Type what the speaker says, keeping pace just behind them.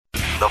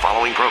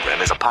following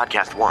program is a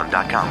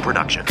podcast1.com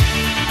production.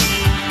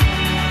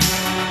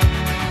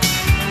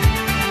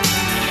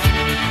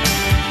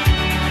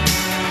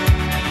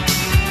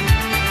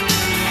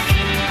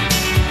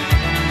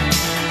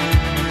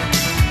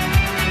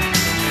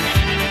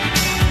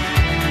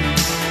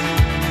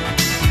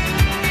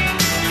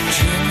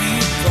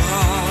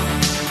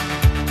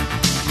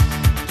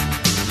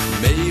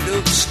 Made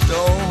of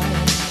stone,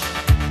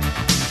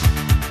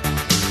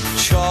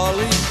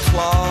 Charlie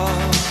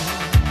Clark,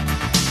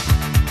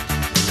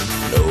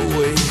 no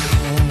way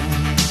home.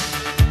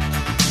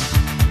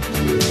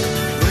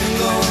 Bring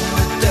on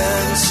the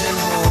dancing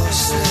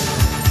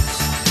horses,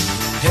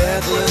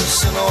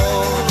 headless and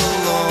all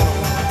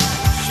alone.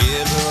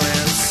 Shiver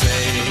and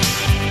say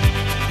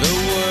the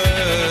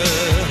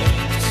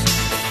words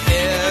of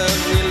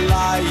every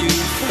lie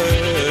you've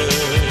heard.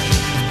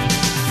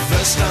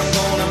 First I'm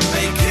gonna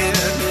make it,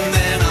 and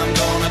then I'm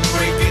gonna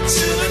break it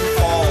till it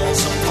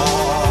falls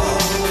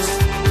apart.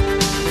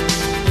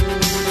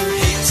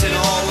 Hating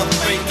all the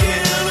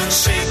faking and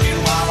shaking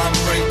while I'm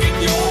breaking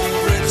your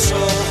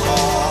brittle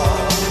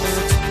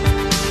heart.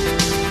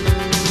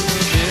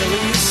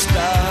 Billy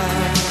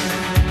Stars,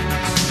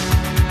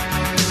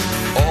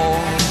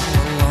 all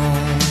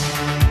alone,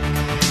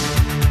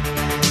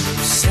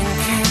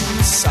 sinking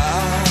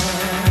inside,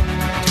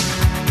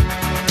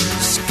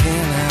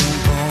 skin and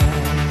bone.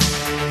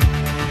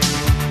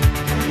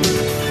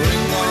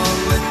 Bring on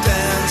the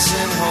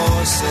dancing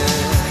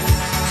horses,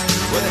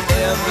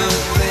 wherever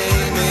they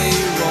may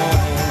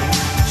roam.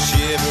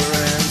 Shiver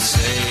and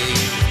say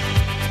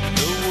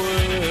the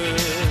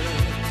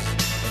words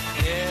of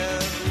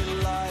every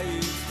lie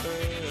you've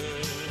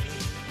heard.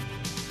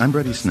 I'm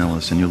Bret Easton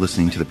Ellis, and you're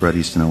listening to the Bret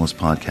Easton Ellis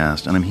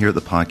podcast, and I'm here at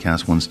the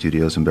Podcast One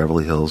Studios in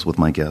Beverly Hills with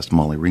my guest,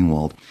 Molly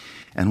Ringwald.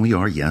 And we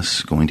are,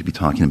 yes, going to be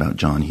talking about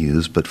John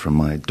Hughes, but from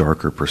my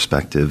darker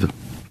perspective.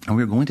 And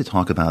we're going to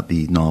talk about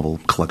the novel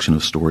collection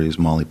of stories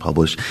Molly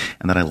published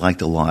and that I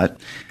liked a lot,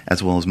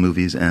 as well as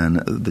movies and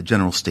the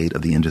general state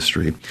of the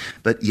industry.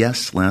 But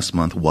yes, last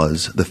month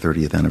was the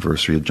 30th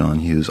anniversary of John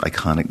Hughes'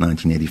 iconic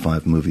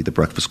 1985 movie, The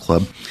Breakfast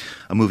Club,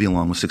 a movie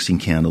along with 16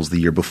 Candles the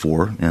year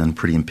before and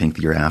Pretty in Pink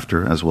the year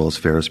after, as well as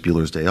Ferris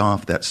Bueller's Day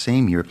Off that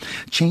same year,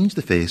 changed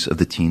the face of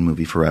the teen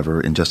movie forever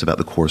in just about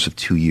the course of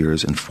 2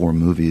 years and 4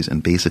 movies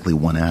and basically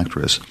one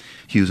actress.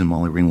 Hughes and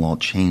Molly Ringwald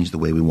changed the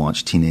way we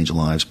watch teenage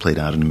lives played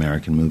out in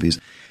American movies.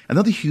 And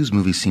though the Hughes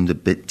movies seemed a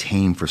bit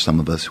tame for some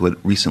of us who had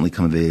recently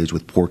come of age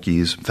with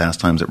Porky's, Fast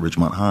Times at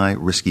Ridgemont High,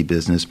 Risky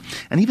Business,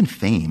 and even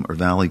Fame or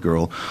Valley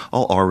Girl,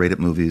 all R-rated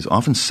movies,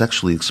 often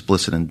sexually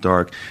explicit and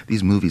dark,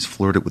 these movies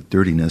flirted with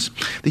dirtiness.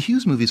 The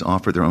Hughes movies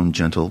offered their own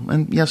gentle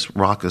and, yes,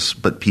 raucous,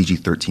 but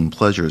PG-13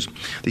 pleasures.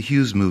 The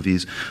Hughes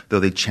movies,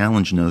 though they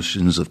challenged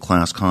notions of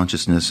class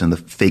consciousness and the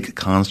fake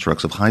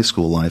constructs of high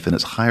school life and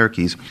its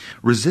hierarchies,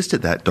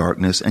 resisted that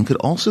darkness and could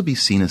also be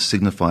seen as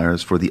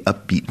signifiers for the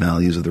upbeat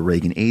values of the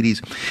Reagan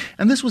 80s.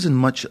 And this was in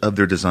much of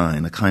their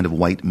design, a kind of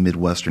white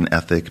Midwestern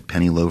ethic,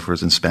 penny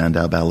loafers and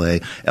Spandau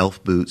ballet,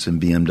 elf boots and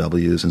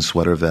BMWs and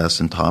sweater vests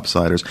and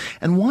topsiders.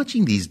 And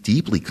watching these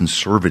deeply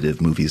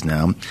conservative movies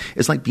now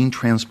is like being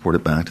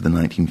transported back to the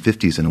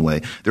 1950s in a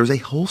way. There's a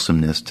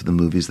wholesomeness to the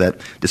movies that,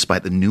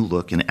 despite the new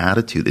look and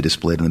attitude they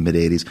displayed in the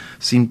mid-80s,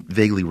 seemed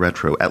vaguely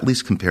retro, at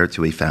least compared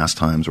to a Fast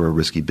Times or a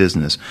Risky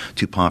Business,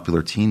 two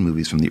popular teen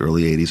movies from the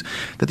early 80s,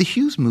 that the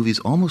Hughes movies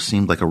almost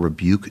seemed like a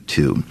rebuke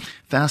to.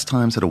 Fast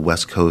Times had a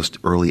West Coast,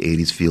 early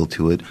 80s feel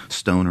to it,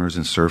 stoners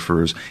and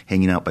surfers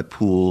hanging out by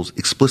pools,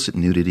 explicit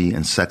nudity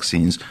and sex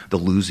scenes, the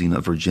losing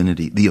of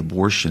virginity, the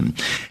abortion.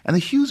 And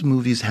the Hughes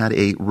movies had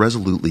a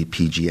resolutely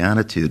PG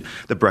attitude.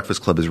 The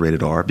Breakfast Club is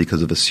rated R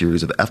because of a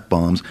series of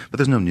F-bombs, but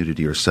there's no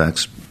nudity or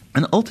sex.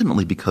 And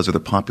ultimately, because of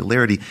their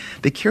popularity,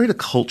 they carried a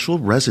cultural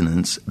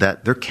resonance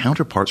that their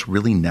counterparts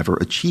really never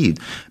achieved.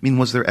 I mean,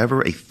 was there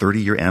ever a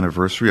 30-year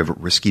anniversary of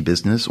Risky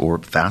Business or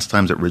Fast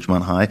Times at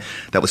Ridgemont High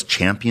that was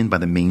championed by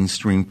the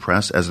mainstream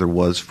press as there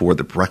was for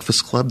The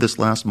Breakfast Club this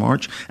last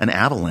March? An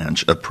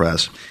avalanche of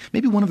press.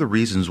 Maybe one of the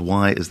reasons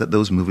why is that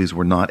those movies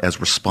were not as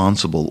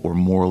responsible or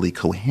morally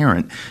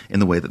coherent in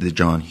the way that the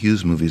John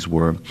Hughes movies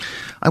were.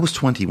 I was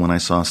 20 when I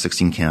saw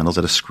 16 Candles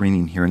at a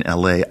screening here in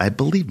L.A., I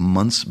believe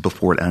months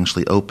before it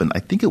actually opened. I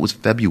think it was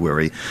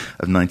February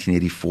of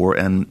 1984,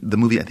 and the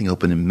movie, I think,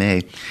 opened in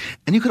May.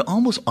 And you could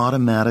almost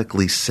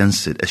automatically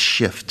sense it, a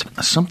shift.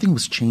 Something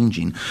was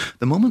changing.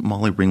 The moment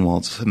Molly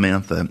Ringwald,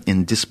 Samantha,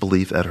 in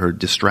disbelief at her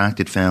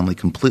distracted family,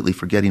 completely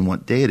forgetting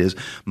what day it is,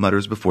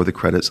 mutters before the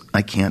credits,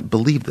 "I can't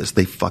believe this.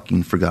 They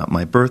fucking forgot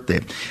my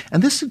birthday."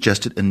 And this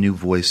suggested a new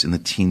voice in the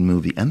teen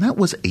movie, and that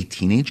was a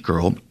teenage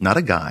girl, not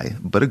a guy,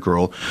 but a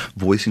girl,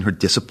 voicing her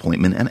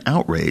disappointment and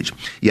outrage.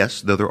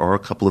 Yes, though there are a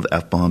couple of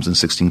F-bombs in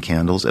 16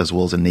 Candles, as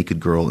well as a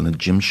naked girl in a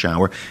gym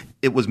shower,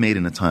 it was made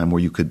in a time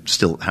where you could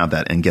still have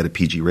that and get a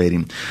PG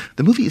rating.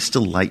 The movie is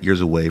still light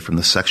years away from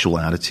the sexual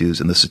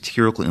attitudes and the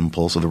satirical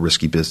impulse of a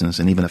risky business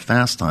and even at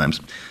Fast Times.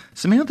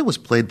 Samantha was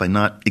played by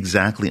not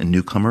exactly a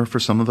newcomer for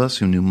some of us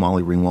who knew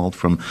Molly Ringwald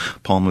from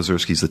Paul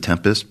Mazursky's The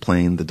Tempest,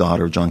 playing the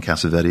daughter of John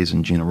Cassavetes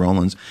and Gina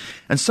Rowlands,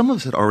 and some of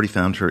us had already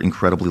found her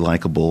incredibly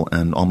likable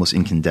and almost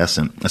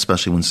incandescent,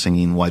 especially when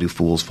singing Why Do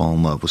Fools Fall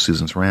in Love with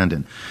Susan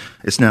Sarandon.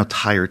 It's now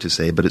tired to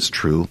say, but it's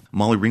true.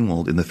 Molly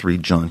Ringwald in the 3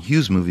 John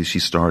Hughes movies she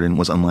starred in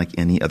was unlike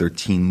any other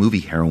teen movie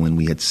heroine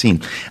we had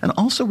seen. And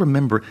also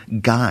remember,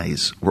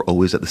 guys were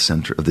always at the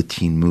center of the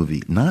teen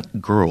movie,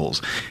 not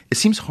girls. It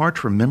seems hard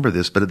to remember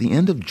this, but at the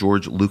end of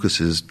George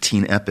Lucas's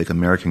teen epic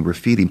American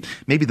Graffiti,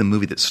 maybe the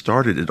movie that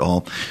started it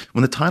all,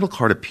 when the title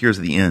card appears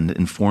at the end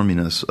informing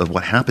us of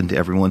what happened to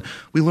everyone,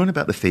 we learn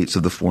about the fates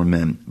of the 4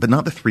 men, but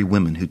not the 3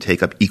 women who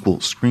take up equal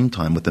screen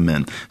time with the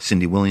men.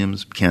 Cindy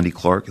Williams, Candy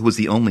Clark, who was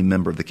the only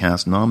member of the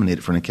cast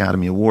nominated for an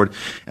Academy Award,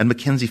 and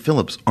Mackenzie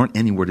Phillips aren't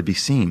anywhere to be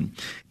seen.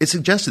 It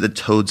suggested that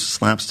Toad's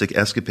slapstick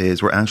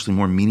escapades were actually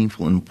more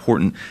meaningful and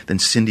important than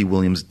Cindy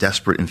Williams'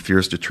 desperate and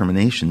fierce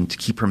determination to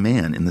keep her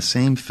man in the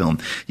same film.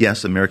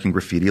 Yes, American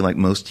Graffiti, like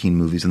most teen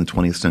movies in the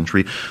 20th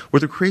century, were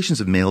the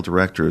creations of male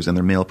directors, and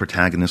their male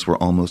protagonists were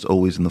almost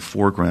always in the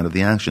foreground of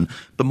the action.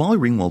 But Molly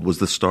Ringwald was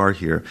the star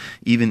here.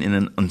 Even in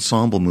an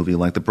ensemble movie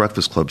like The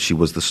Breakfast Club, she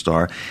was the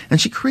star, and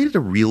she created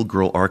a real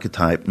girl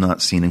archetype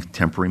not seen in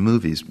contemporary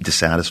movies.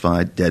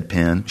 Dissatisfied,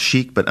 deadpan,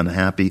 chic but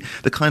unhappy,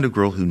 the kind of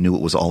girl who knew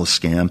it was all a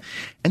scam.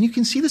 And you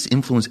can see this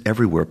influence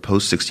everywhere,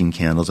 post 16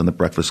 Candles and The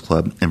Breakfast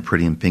Club and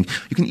Pretty in Pink.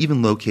 You can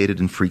even locate it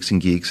in Freaks and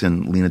Geeks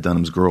and Lena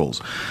Dunham's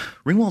Girls.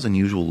 Ringwald's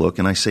unusual look,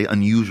 and I say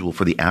unusual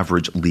for the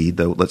average lead,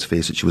 though let's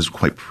face it, she was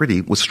quite pretty,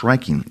 was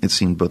striking. It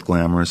seemed both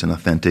glamorous and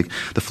authentic.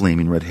 The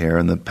flaming red hair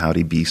and the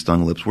pouty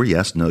bee-stung lips were,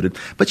 yes, noted,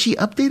 but she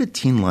updated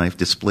teen life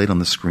displayed on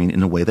the screen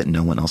in a way that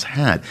no one else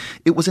had.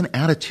 It was an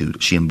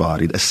attitude she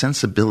embodied, a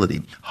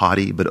sensibility,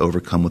 haughty but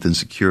overcome with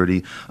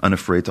insecurity,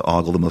 unafraid to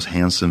ogle the most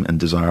handsome and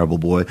desirable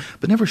boy,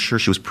 but never sure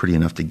she was pretty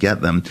enough to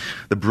get them.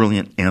 The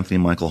brilliant Anthony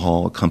Michael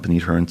Hall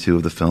accompanied her in 2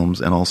 of the films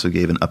and also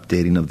gave an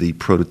updating of the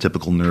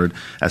prototypical nerd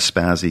as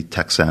spazzy,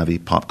 tech-savvy,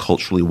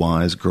 pop-culturally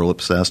wise,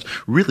 girl-obsessed,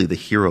 really the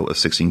hero of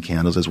 16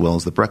 Candles as well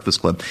as The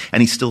Breakfast Club.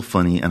 And he's still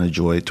funny and a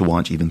joy to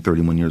watch even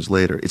 31 years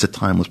later. It's a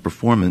timeless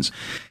performance.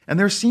 And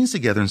their scenes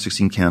together in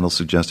 16 Candles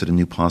suggested a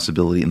new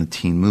possibility in the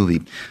teen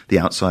movie. The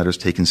outsiders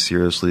taken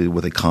seriously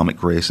with a comic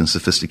grace and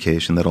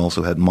sophistication that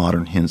also had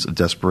modern hints of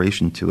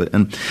desperation to it.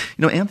 And,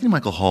 Anthony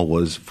Michael Hall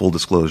was, full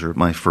disclosure,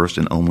 my first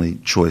and only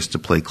choice to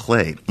play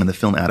Clay in the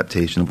film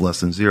adaptation of Less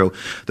Than Zero,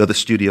 though the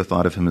studio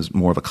thought of him as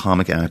more of a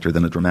comic actor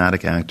than a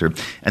dramatic actor,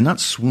 and not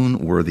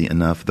swoon-worthy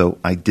enough, though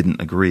I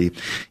didn't agree.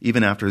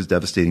 Even after his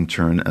devastating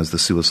turn as the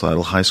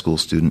suicidal high school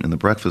student in The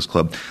Breakfast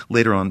Club,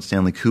 later on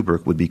Stanley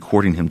Kubrick would be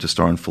courting him to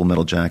star in Full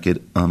Metal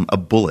Jacket, a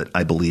bullet,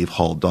 I believe,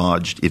 Hall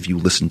dodged, if you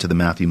listen to the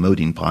Matthew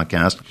Modine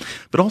podcast,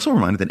 but also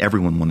reminded that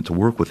everyone wanted to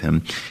work with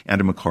him.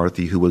 Andrew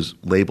McCarthy, who was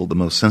labeled the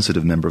most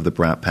sensitive member of the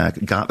Brat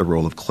Pack, got the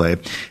role of Clay,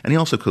 and he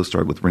also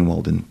co-starred with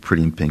Ringwald in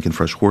Pretty in Pink and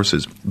Fresh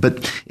Horses,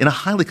 but in a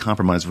highly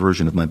compromised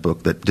version of my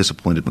book that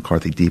disappointed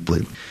McCarthy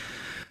deeply.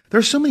 There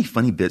are so many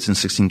funny bits in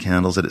 16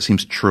 Candles that it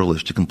seems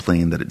churlish to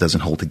complain that it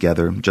doesn't hold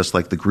together, just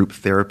like the group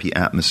therapy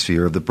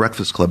atmosphere of The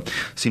Breakfast Club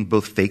seemed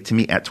both fake to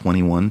me at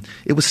 21.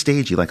 It was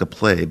stagey like a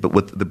play, but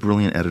with the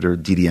brilliant editor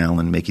Dee Dee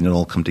Allen making it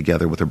all come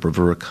together with her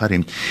bravura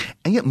cutting,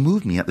 and yet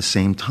moved me at the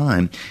same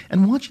time.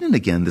 And watching it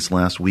again this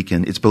last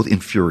weekend, it's both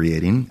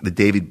infuriating, the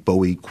David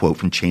Bowie quote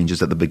from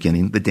Changes at the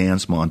beginning, the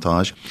dance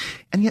montage,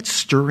 and yet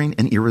stirring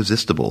and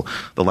irresistible.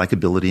 The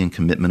likability and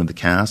commitment of the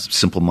cast,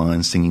 Simple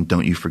Minds singing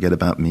Don't You Forget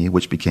About Me,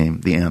 which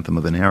became the anthem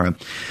of an era.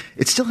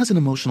 It still has an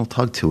emotional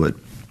tug to it.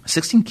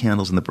 16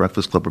 Candles and The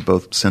Breakfast Club are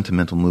both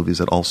sentimental movies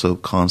that also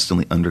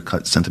constantly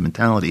undercut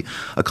sentimentality,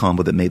 a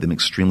combo that made them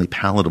extremely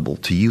palatable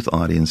to youth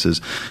audiences,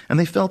 and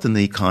they felt in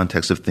the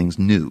context of things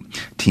new.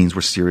 Teens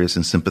were serious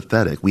and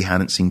sympathetic. We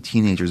hadn't seen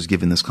teenagers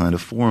given this kind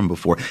of forum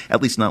before,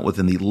 at least not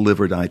within the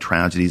live-or-die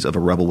tragedies of A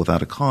Rebel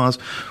Without a Cause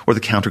or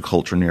the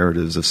counterculture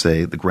narratives of,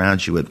 say, The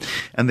Graduate.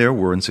 And there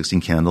were in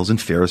 16 Candles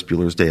and Ferris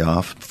Bueller's Day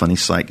Off, funny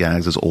sight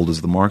gags as old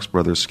as the Marx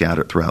Brothers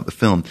scattered throughout the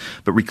film,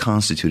 but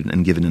reconstituted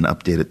and given an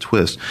updated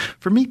twist.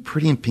 For me,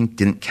 Pretty in Pink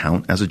didn't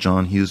count as a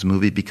John Hughes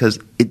movie because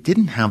it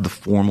didn't have the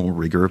formal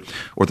rigor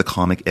or the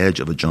comic edge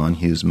of a John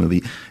Hughes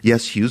movie.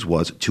 Yes, Hughes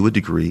was, to a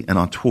degree, an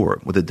auteur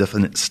with a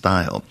definite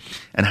style,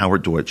 and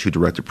Howard Deutsch, who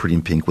directed Pretty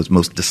in Pink, was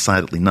most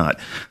decidedly not,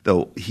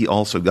 though he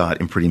also got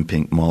in Pretty in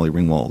Pink Molly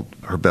Ringwald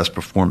her best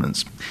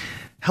performance.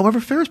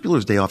 However, Ferris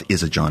Bueller's Day Off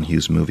is a John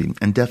Hughes movie,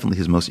 and definitely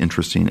his most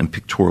interesting and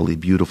pictorially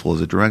beautiful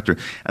as a director,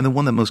 and the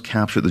one that most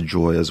captured the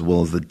joy as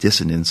well as the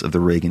dissonance of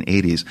the Reagan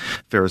 80s.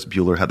 Ferris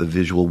Bueller had the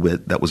visual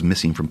wit that was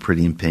missing from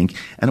Pretty in Pink,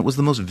 and it was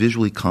the most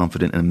visually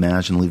confident and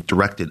imaginatively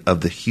directed of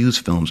the Hughes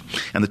films,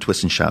 and the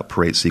twist and shout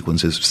parade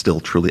sequence is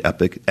still truly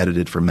epic,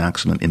 edited for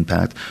maximum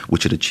impact,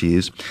 which it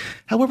achieves.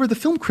 However, the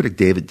film critic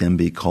David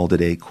Denby called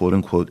it a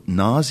quote-unquote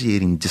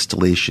nauseating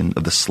distillation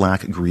of the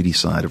slack, greedy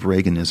side of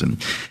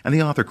Reaganism, and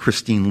the author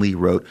Christine Lee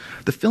wrote, wrote,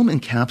 the film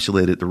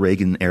encapsulated the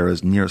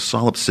Reagan-era's near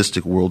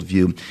solipsistic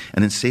worldview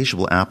and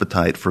insatiable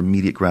appetite for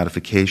immediate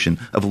gratification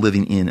of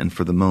living in and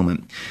for the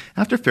moment.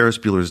 After Ferris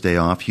Bueller's Day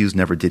Off, Hughes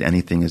never did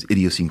anything as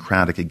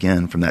idiosyncratic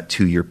again from that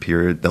 2-year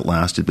period that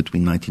lasted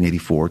between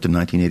 1984 to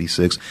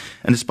 1986,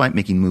 and despite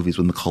making movies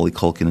with Macaulay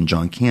Culkin and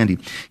John Candy,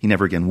 he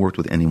never again worked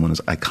with anyone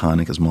as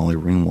iconic as Molly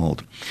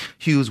Ringwald.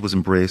 Hughes was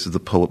embraced as the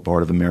poet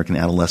bard of American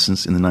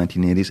adolescence in the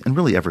 1980s, and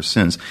really ever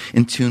since,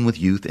 in tune with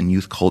youth and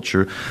youth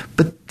culture.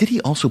 But did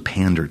he also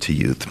pander to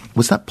youth?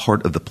 Was that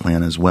part of the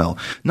plan as well?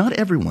 Not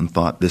everyone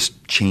thought this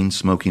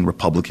chain-smoking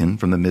Republican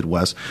from the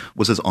Midwest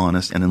was as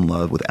honest and in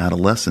love with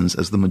adolescents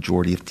as the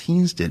majority of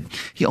teens did.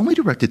 He only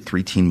directed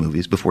 3 teen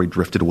movies before he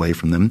drifted away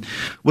from them.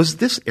 Was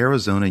this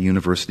Arizona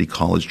University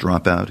college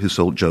dropout who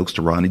sold jokes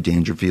to Rodney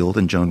Dangerfield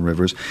and Joan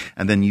Rivers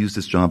and then used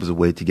his job as a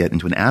way to get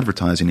into an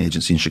advertising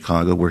agency in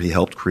Chicago where he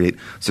helped create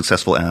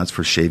successful ads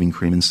for shaving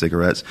cream and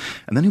cigarettes,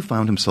 and then who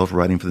found himself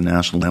writing for the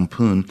National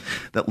Lampoon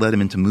that led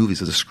him into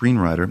movies as a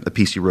screenwriter? A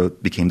piece he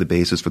wrote became the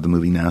basis for the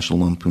movie National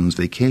Lampoon's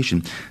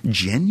Vacation.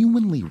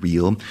 Genuinely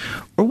real?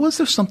 Or was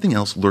there something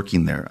else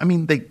lurking there? I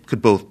mean, they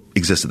could both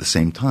exist at the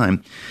same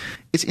time.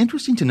 It's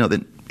interesting to know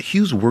that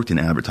Hughes worked in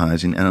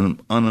advertising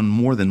and on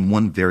more than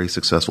one very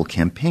successful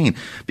campaign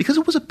because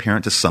it was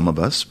apparent to some of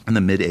us in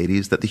the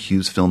mid-'80s that the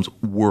Hughes films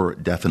were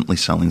definitely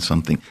selling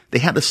something. They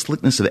had the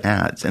slickness of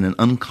ads and an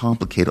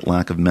uncomplicated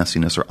lack of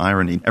messiness or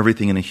irony.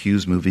 Everything in a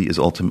Hughes movie is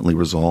ultimately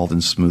resolved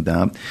and smoothed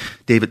out.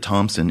 David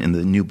Thompson, in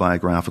the New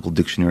Biographical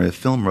Dictionary of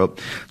Film, wrote,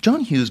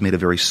 John Hughes made a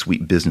very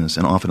sweet business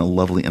and often a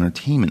lovely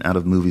entertainment out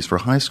of movies for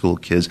high school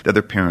kids that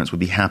their parents would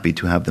be happy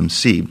to have them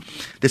see.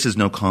 This is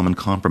no common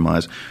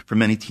compromise. For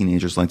many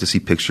teenagers like to see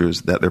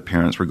pictures that their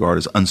parents regard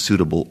as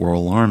unsuitable or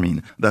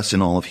alarming. Thus,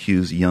 in all of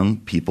Hughes'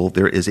 young people,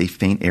 there is a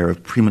faint air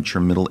of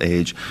premature middle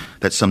age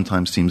that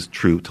sometimes seems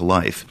true to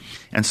life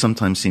and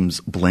sometimes seems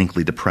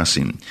blankly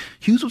depressing.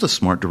 Hughes was a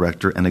smart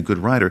director and a good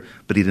writer,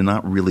 but he did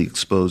not really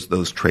expose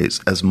those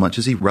traits as much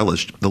as he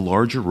relished the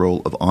larger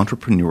role of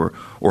entrepreneur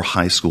or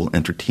high school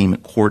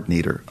entertainment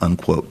coordinator,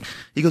 unquote.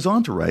 He goes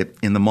on to write,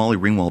 in the Molly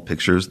Ringwald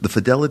pictures, the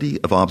fidelity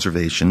of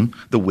observation,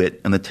 the wit,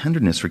 and the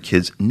tenderness for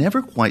kids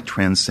never quite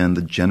transcend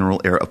the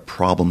general air of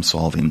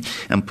problem-solving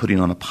and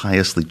putting on a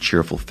piously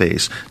cheerful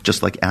face,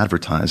 just like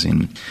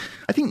advertising.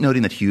 I think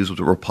noting that Hughes was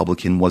a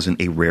Republican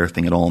wasn't a rare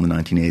thing at all in the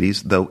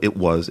 1980s, though it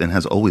was and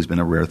has always been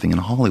a rare thing in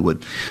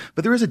Hollywood.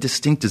 But there is a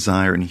distinct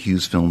desire in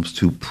Hughes films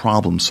to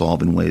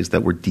problem-solve in ways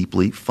that were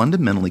deeply,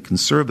 fundamentally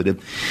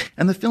conservative,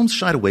 and the films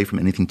shied away from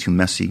anything too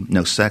messy.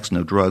 No sex,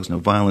 no drugs, no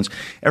violence.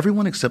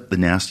 Everyone except the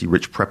nasty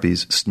rich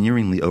preppies,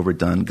 sneeringly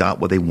overdone, got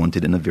what they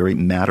wanted in a very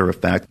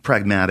matter-of-fact,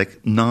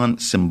 pragmatic,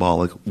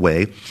 non-symbolic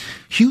way.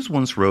 Hughes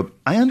once wrote,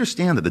 I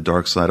understand that the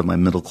dark side of my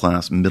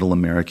middle-class,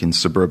 middle-American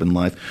suburban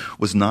life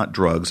was not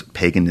drugs,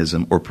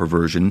 paganism, or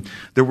perversion.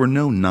 There were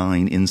no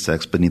 9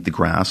 insects beneath the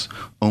grass,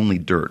 only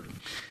dirt.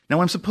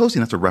 Now, I'm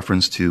supposing that's a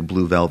reference to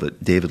Blue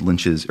Velvet, David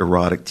Lynch's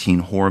erotic teen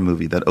horror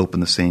movie that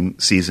opened the same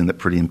season that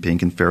Pretty in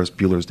Pink and Ferris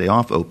Bueller's Day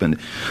Off opened.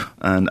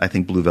 And I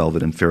think Blue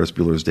Velvet and Ferris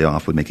Bueller's Day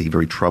Off would make a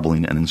very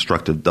troubling and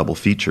instructive double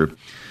feature.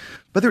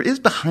 But there is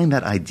behind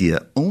that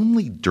idea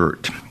only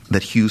dirt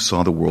that Hughes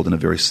saw the world in a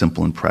very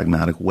simple and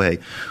pragmatic way,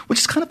 which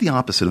is kind of the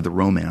opposite of the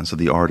romance of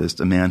the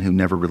artist, a man who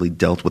never really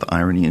dealt with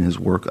irony in his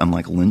work,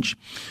 unlike Lynch.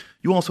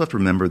 You also have to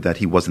remember that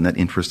he wasn't that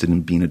interested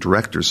in being a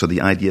director, so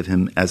the idea of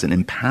him as an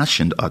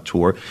impassioned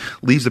auteur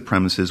leaves the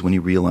premises when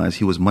you realize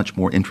he was much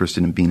more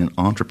interested in being an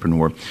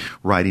entrepreneur,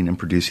 writing and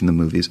producing the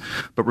movies,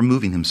 but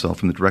removing himself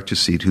from the director's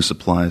seat who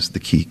supplies the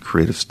key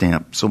creative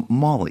stamp. So,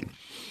 Molly,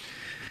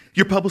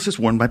 your publicist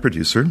warned my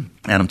producer,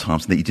 Adam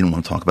Thompson, that you didn't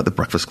want to talk about The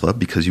Breakfast Club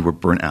because you were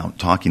burnt out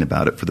talking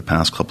about it for the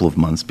past couple of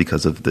months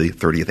because of the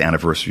 30th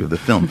anniversary of the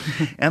film.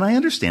 And I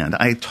understand.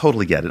 I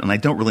totally get it. And I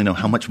don't really know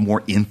how much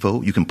more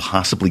info you can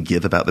possibly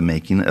give about the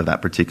making of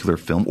that particular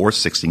film or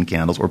 16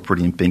 Candles or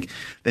Pretty in Pink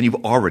than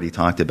you've already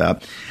talked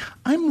about.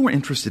 I'm more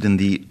interested in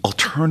the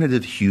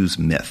alternative Hughes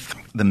myth,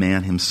 the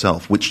man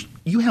himself, which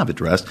you have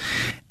addressed.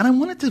 And I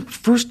wanted to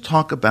first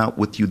talk about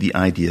with you the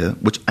idea,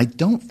 which I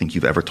don't think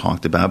you've ever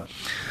talked about,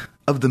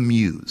 of the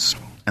muse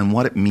and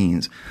what it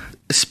means,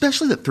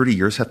 especially that 30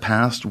 years have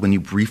passed when you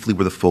briefly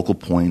were the focal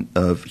point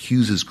of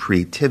Hughes's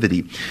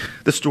creativity.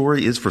 The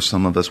story is, for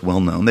some of us,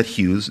 well known that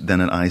Hughes, then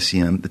at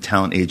ICM, the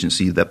talent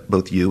agency that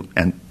both you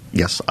and,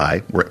 yes,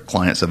 I were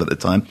clients of at the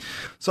time,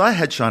 saw a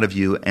headshot of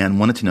you and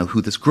wanted to know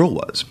who this girl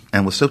was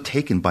and was so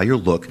taken by your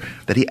look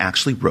that he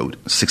actually wrote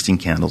 16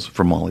 Candles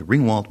for Molly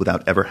Ringwald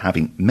without ever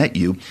having met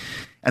you,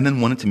 and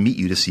then wanted to meet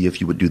you to see if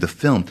you would do the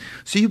film.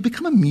 So you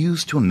become a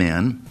muse to a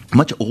man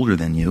much older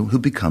than you who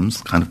becomes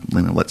kind of,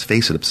 let's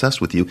face it, obsessed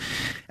with you.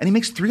 And he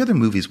makes 3 other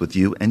movies with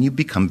you, and you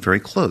become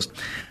very close.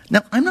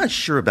 Now, I'm not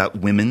sure about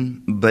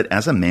women, but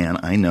as a man,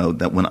 I know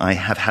that when I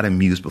have had a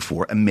muse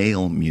before, a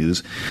male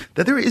muse,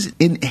 that there is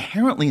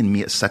inherently in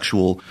me a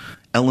sexual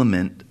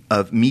element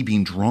of me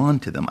being drawn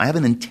to them. I have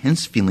an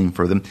intense feeling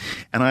for them,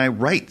 and I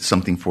write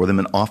something for them,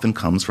 and often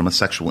comes from a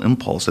sexual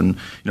impulse. And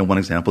one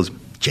example is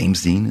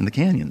James Dean in The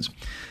Canyons.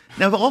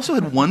 Now, I've also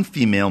had one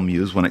female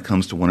muse when it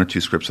comes to one or two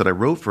scripts that I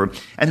wrote for her,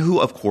 and who,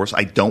 of course,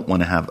 I don't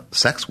want to have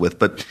sex with,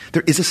 but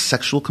there is a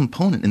sexual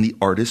component in the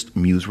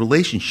artist-muse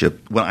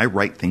relationship when I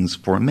write things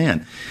for a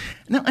man.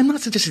 Now, I'm not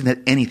suggesting that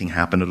anything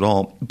happened at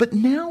all, but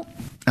now,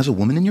 as a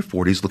woman in your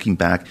 40s looking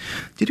back,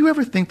 did you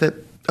ever think that,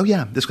 oh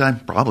yeah, this guy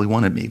probably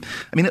wanted me?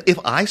 I mean, if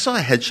I saw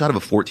a headshot of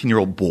a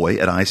 14-year-old boy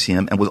at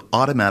ICM and was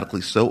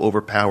automatically so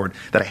overpowered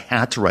that I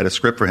had to write a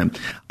script for him,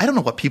 I don't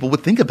know what people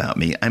would think about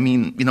me. I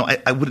mean,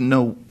 I wouldn't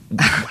know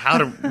how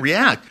to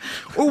react.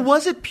 Or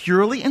was it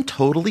purely and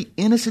totally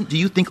innocent, do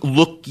you think,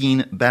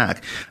 looking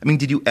back? I mean,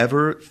 did you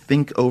ever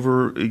think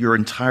over your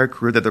entire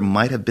career that there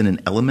might have been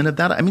an element of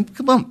that? I mean,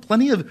 come on,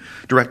 plenty of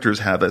directors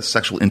have a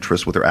sexual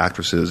interest with their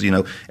actresses.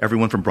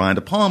 Everyone from Brian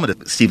De Palma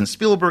to Steven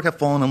Spielberg have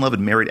fallen in love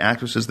and married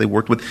actresses they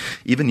worked with.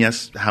 Even,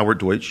 yes, Howard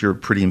Deutsch, your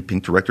Pretty in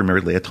Pink director,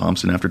 married Leah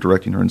Thompson after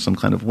directing her in Some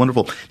Kind of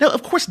Wonderful. Now,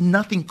 of course,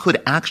 nothing could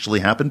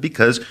actually happen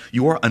because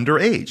you are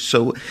underage.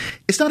 So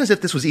it's not as if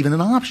this was even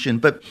an option,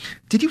 but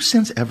did you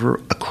sense ever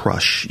a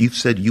crush? You've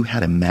said you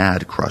had a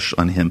mad crush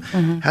on him.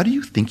 Mm-hmm. How do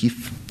you think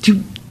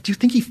do you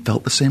think he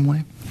felt the same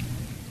way?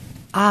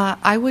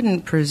 I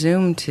wouldn't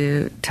presume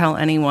to tell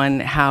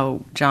anyone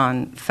how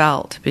John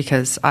felt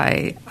because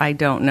I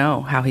don't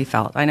know how he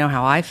felt. I know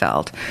how I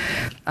felt,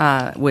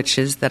 which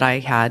is that I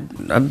had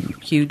a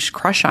huge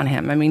crush on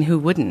him. I mean, who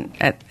wouldn't?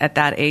 At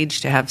that age,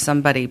 to have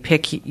somebody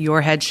pick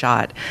your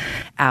headshot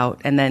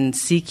out and then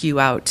seek you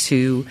out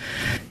to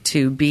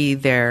be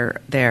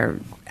their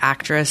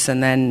actress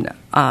and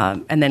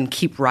then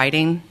keep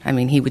writing. I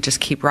mean, he would just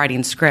keep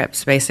writing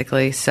scripts,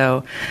 basically,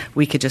 so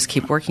we could just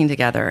keep working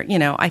together.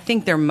 I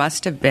think there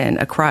must have been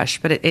a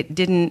crush, but it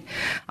didn't,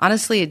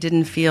 honestly, it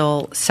didn't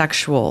feel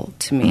sexual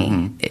to me.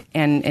 Mm-hmm.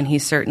 And he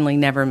certainly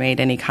never made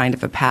any kind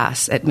of a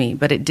pass at me,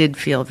 but it did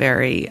feel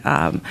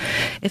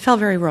it felt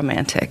very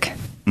romantic.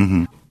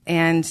 Mm-hmm.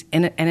 And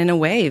in a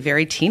way,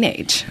 very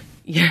teenage.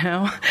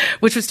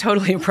 Which was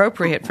totally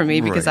appropriate for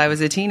me because I was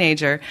a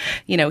teenager.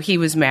 He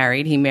was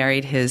married. He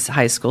married his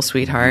high school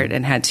sweetheart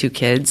and had 2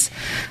 kids.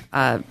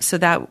 So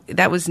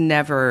that was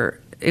never.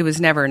 It was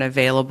never an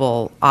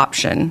available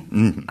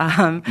option.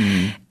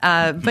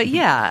 But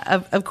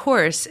yeah, of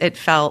course, it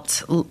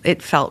felt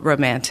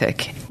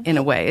romantic in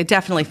a way. It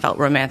definitely felt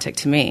romantic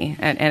to me,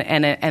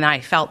 and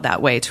I felt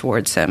that way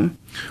towards him.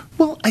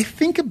 Well, I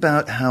think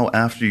about how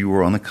after you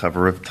were on the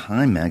cover of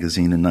Time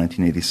magazine in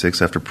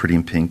 1986, after Pretty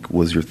in Pink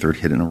was your 3rd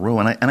hit in a row,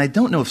 and I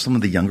don't know if some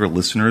of the younger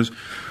listeners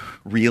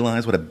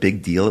realize what a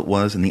big deal it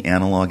was in the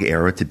analog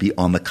era to be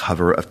on the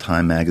cover of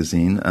Time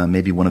magazine,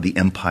 maybe one of the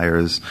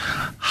Empire's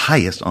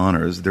highest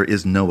honors. There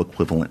is no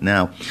equivalent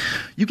now.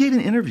 You gave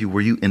an interview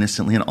where you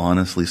innocently and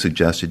honestly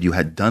suggested you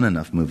had done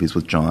enough movies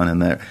with John,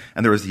 and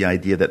there was the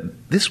idea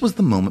that this was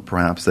the moment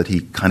perhaps that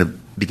he kind of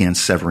began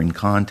severing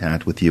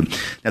contact with you.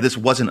 Now, this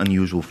wasn't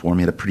unusual for him.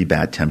 He had a pretty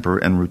bad temper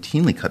and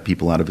routinely cut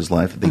people out of his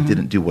life if they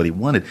didn't do what he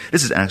wanted.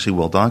 This is actually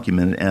well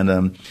documented.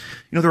 And,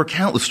 there are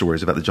countless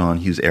stories about the John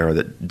Hughes era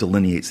that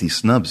delineates these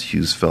snubs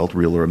Hughes felt,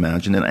 real or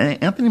imagined.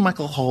 And Anthony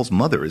Michael Hall's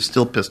mother is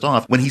still pissed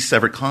off when he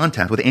severed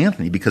contact with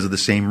Anthony because of the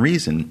same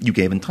reason you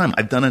gave in Time.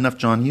 I've done enough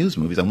John Hughes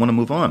movies. I want to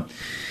move on.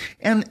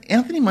 And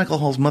Anthony Michael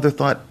Hall's mother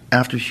thought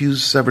after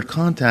Hughes severed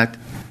contact,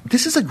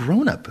 this is a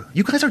grown-up.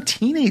 You guys are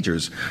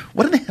teenagers.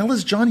 What in the hell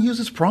is John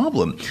Hughes'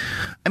 problem?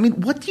 I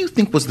mean, what do you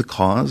think was the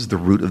cause, the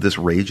root of this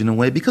rage in a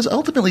way? Because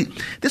ultimately,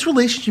 this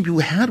relationship you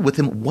had with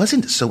him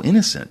wasn't so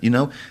innocent.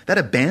 That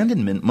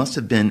abandonment must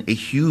have been a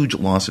huge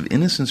loss of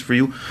innocence for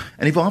you.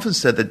 And you've often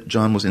said that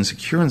John was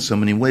insecure in so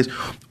many ways.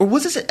 Or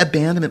was this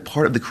abandonment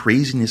part of the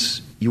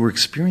craziness you were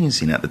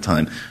experiencing at the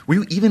time? Were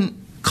you even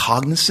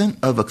cognizant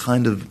of a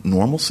kind of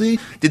normalcy?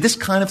 Did this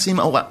kind of seem,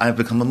 I've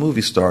become a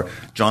movie star.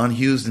 John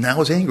Hughes now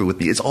is angry with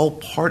me. It's all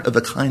part of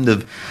a kind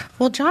of...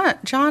 Well,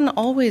 John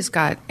always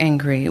got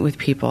angry with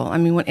people. I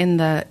mean, in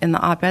the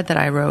op-ed that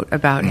I wrote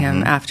about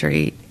him after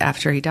he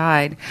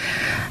died,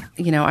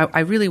 I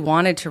really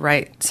wanted to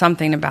write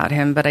something about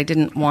him, but I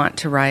didn't want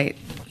to write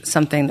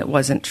something that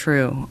wasn't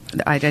true.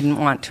 I didn't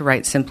want to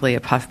write simply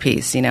a puff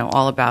piece,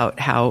 all about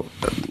how,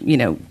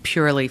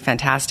 purely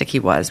fantastic he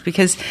was.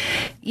 Because,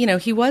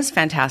 he was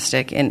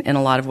fantastic in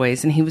a lot of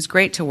ways, and he was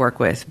great to work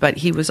with, but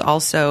he was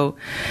also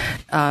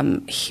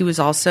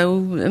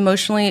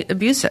emotionally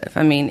abusive.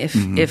 I mean,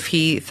 if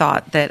he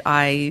thought that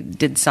I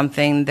did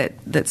something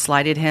that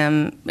slighted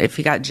him, if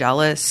he got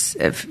jealous,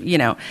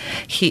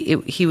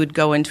 he would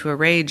go into a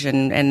rage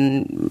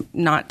and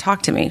not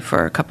talk to me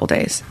for a couple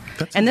days.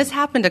 And this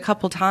happened a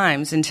couple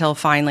times until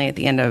finally at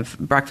the end of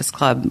Breakfast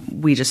Club,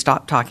 we just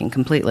stopped talking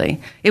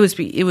completely. It was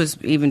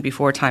even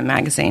before Time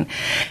magazine.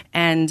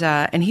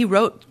 And he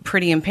wrote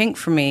Pretty in Pink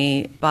for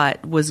me,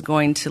 but was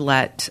going to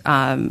let...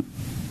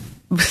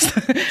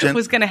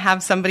 was going to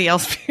have somebody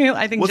else,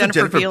 I think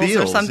Jennifer Beals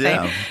or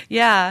something.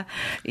 Yeah.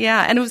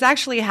 And it was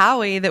actually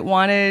Howie that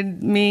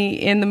wanted me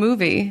in the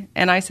movie.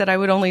 And I said I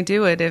would only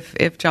do it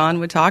if John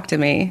would talk to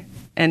me.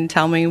 and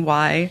tell me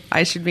why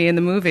I should be in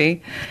the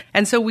movie.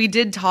 And so we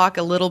did talk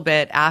a little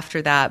bit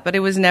after that, but it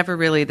was never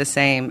really the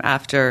same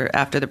after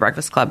The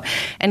Breakfast Club.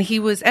 And it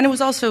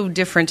was also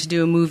different to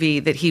do a movie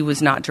that he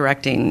was not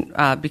directing,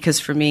 because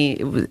for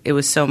me it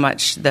was so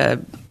much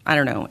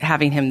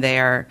having him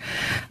there,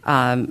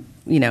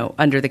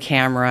 under the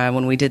camera.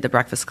 When we did The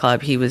Breakfast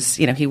Club, he was,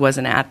 he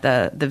wasn't at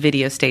the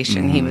video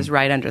station. He was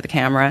right under the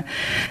camera.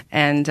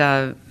 And,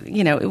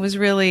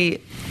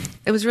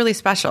 it was really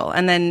special.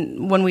 And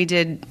then when we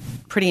did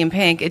Pretty in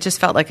Pink, it just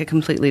felt like a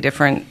completely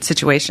different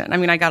situation. I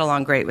mean, I got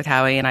along great with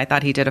Howie, and I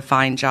thought he did a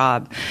fine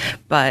job.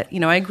 But,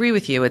 I agree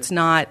with you. It's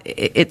not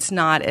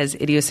as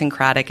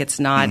idiosyncratic. It's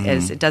not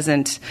it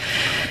doesn't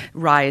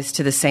rise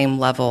to the same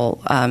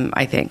level,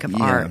 I think, of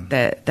art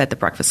that The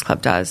Breakfast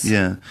Club does.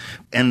 Yeah.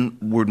 And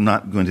we're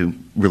not going to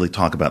really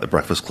talk about The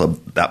Breakfast Club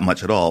that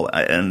much at all.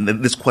 And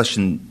this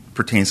question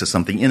pertains to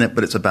something in it,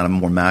 but it's about a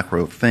more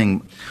macro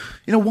thing.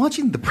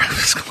 Watching The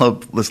Breakfast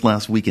Club this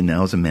last weekend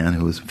now as a man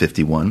who is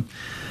 51,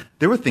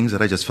 there were things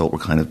that I just felt were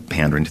kind of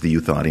pandering to the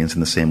youth audience in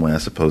the same way, I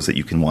suppose, that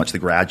you can watch The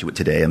Graduate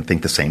today and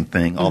think the same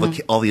thing. All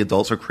the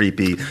adults are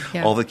creepy.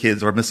 Yeah. All the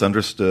kids are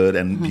misunderstood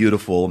and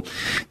beautiful.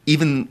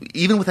 Even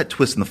with that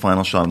twist in the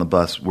final shot on the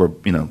bus where,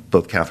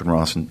 both Catherine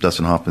Ross and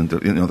Dustin Hoffman,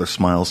 their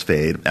smiles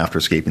fade after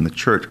escaping the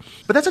church.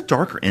 But that's a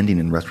darker ending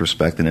in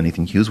retrospect than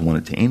anything Hughes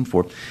wanted to aim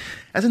for.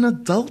 As an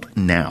adult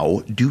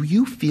now, do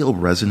you feel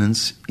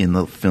resonance in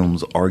the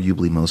film's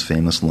arguably most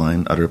famous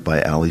line uttered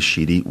by Ali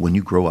Sheedy, "When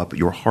you grow up,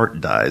 your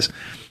heart dies"?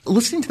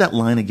 Listening to that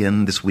line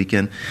again this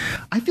weekend,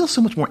 I feel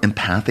so much more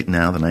empathic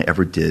now than I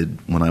ever did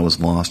when I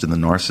was lost in the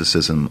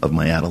narcissism of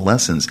my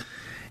adolescence.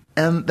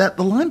 And that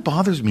the line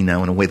bothers me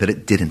now in a way that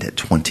it didn't at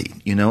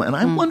 20, And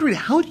I'm wondering,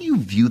 how do you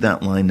view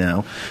that line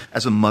now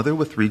as a mother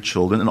with 3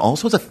 children and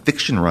also as a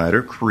fiction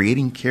writer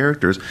creating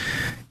characters?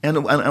 And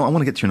I want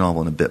to get to your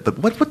novel in a bit, but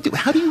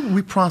how do you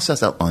reprocess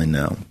that line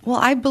now? Well,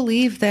 I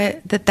believe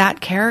that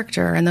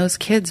character and those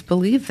kids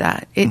believe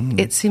that.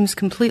 It seems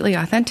completely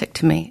authentic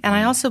to me. And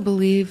I also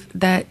believe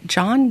that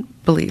John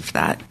believed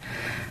that.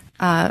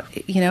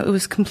 It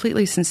was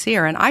completely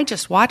sincere. And I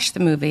just watched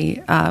the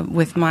movie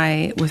with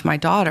my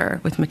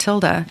daughter, with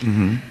Matilda,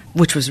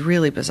 which was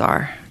really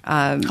bizarre.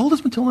 How old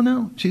is Matilda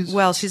now? She's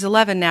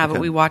 11 now,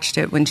 but we watched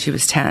it when she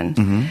was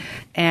 10,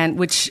 and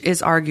which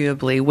is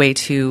arguably way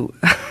too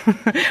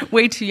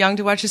young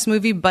to watch this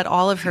movie. But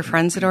all of her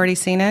friends had already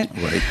seen it,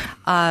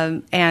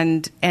 right?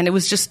 And it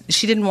was just,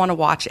 she didn't want to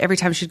watch. Every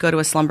time she'd go to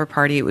a slumber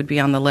party, it would be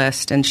on the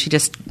list, and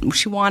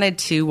she wanted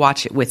to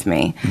watch it with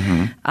me,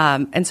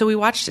 and so we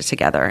watched it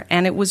together.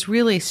 And it was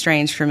really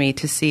strange for me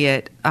to see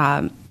it.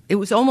 It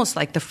was almost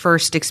like the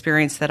first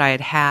experience that I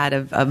had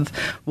of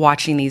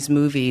watching these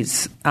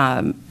movies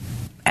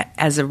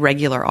as a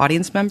regular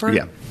audience member.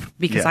 Yeah.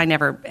 Because I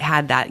never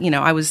had that.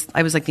 I was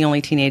like the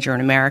only teenager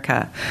in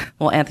America.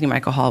 Well, Anthony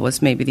Michael Hall was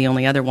maybe the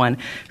only other one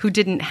who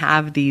didn't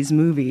have these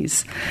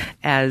movies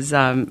as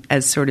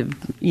sort of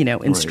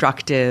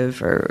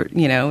instructive or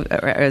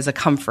as a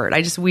comfort.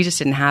 We just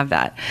didn't have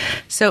that.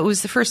 So it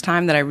was the first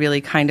time that I really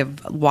kind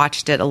of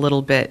watched it a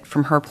little bit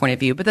from her point of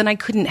view. But then I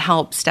couldn't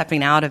help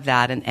stepping out of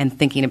that and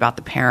thinking about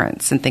the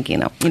parents and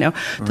thinking of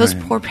those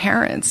poor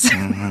parents.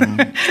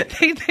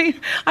 they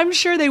I'm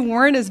sure they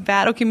weren't as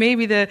bad. Okay,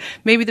 maybe the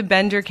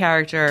Bender character,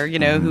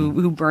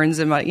 who burns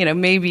him,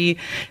 maybe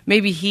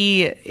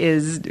he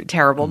is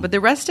terrible, but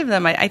the rest of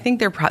them, I think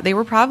they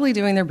were probably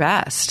doing their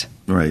best.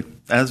 Right.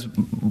 As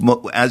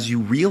you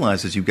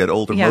realize as you get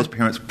older, most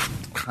parents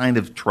kind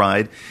of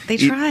tried. They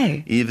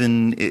try.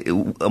 Even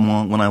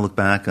when I look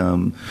back,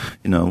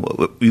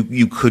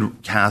 you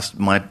could cast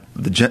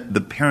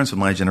the parents of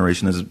my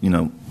generation as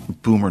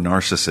boomer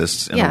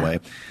narcissists in a way,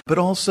 but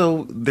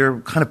also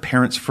they're kind of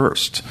parents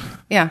first.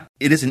 Yeah.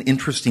 It is an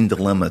interesting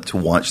dilemma to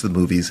watch the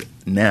movies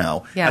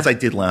now, as I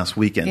did last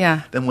weekend,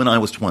 than when I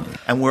was 20,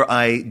 and where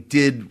I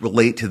did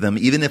relate to them,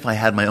 even if I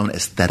had my own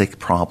aesthetic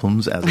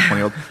problems as a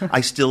 20-year-old,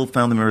 I still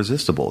found them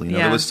irresistible.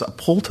 There was a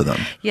pull to them.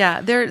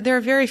 Yeah, there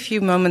are very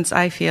few moments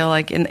I feel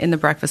like in The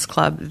Breakfast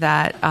Club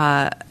that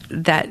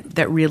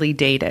really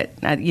date it.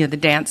 The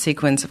dance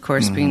sequence, of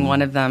course, being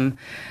one of them.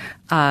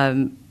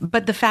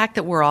 But the fact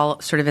that we're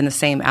all sort of in the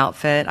same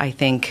outfit, I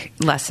think,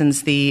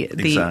 lessens the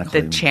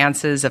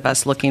chances of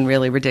us looking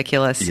really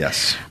ridiculous.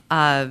 Yes.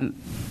 I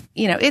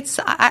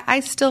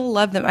still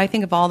love them. I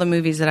think of all the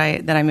movies that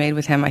I made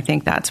with him, I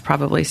think that's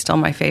probably still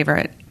my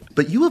favorite.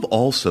 But you have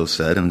also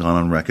said and gone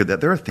on record that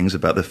there are things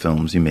about the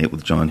films you made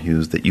with John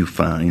Hughes that you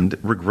find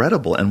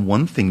regrettable. And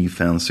one thing you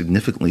found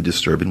significantly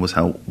disturbing was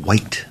how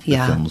white the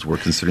films were,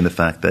 considering the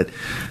fact that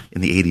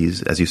in the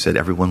 80s, as you said,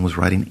 everyone was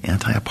writing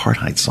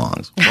anti-apartheid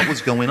songs. What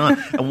was going on?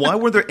 And why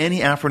were there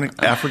any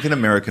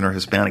African-American or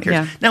Hispanic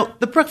characters? Now,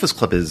 The Breakfast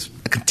Club is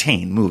a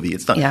contained movie.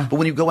 It's not. Yeah. But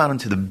when you go out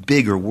into the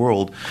bigger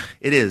world,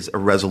 it is a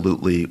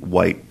resolutely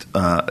white,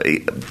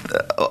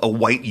 a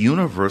white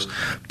universe.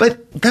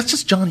 But that's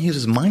just John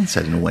Hughes'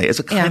 mindset in a way. way. It's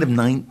a kind of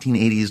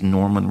 1980s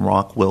Norman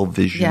Rockwell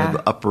vision of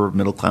the upper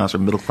middle class or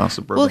middle class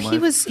suburban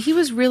life. He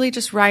was really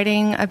just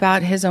writing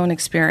about his own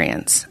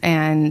experience,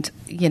 and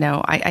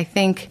I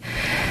think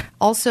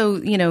also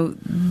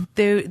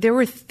there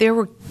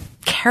were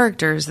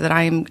characters that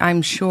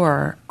I'm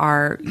sure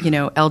are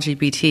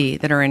LGBT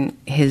that are in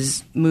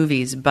his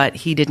movies, but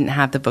he didn't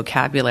have the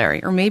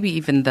vocabulary or maybe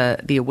even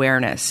the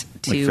awareness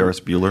to like Ferris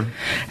Bueller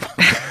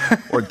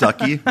or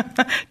Ducky.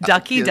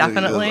 Ducky,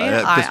 definitely.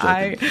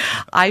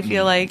 I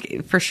feel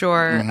like for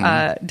sure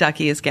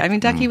Ducky is gay. I mean,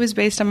 Ducky was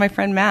based on my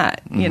friend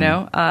Matt.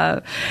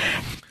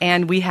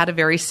 And we had a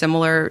very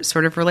similar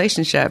sort of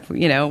relationship,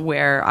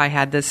 where I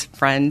had this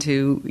friend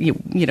who,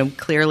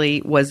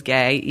 clearly was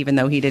gay, even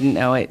though he didn't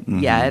know it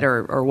yet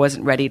or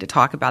wasn't ready to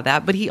talk about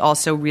that. But he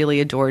also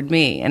really adored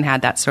me and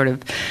had that sort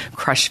of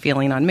crush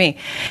feeling on me.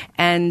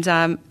 And,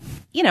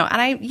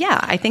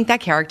 I think that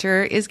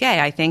character is gay.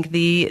 I think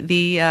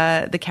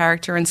the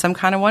character in Some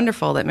Kind of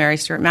Wonderful that Mary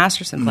Stuart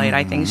Masterson played,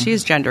 I think she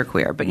is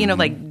genderqueer. But,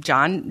 like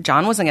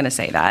John wasn't going to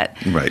say that.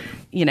 Right.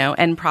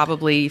 And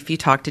probably if you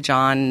talk to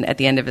John at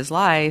the end of his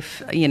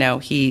life,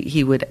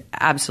 he would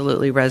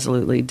absolutely,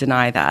 resolutely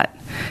deny that.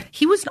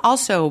 He was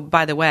also,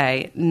 by the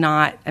way,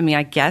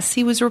 I guess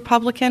he was a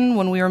Republican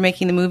when we were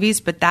making the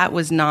movies, but that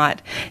was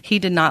not, he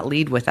did not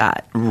lead with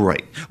that.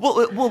 Right.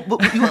 Well,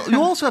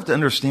 you also have to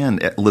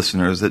understand,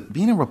 listeners, that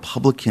being a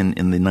Republican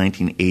in the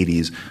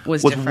 1980s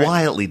was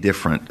wildly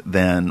different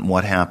than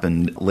what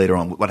happened later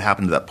on, what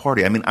happened to that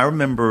party. I mean, I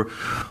remember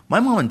my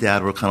mom and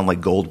dad were kind of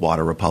like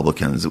Goldwater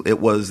Republicans.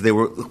 They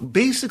were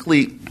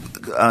basically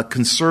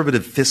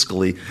conservative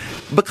fiscally,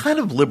 but kind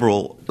of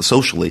liberal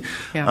socially.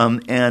 Yeah.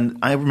 And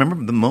I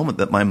remember the moment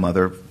that my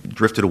mother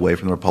drifted away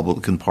from the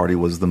Republican Party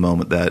was the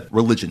moment that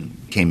religion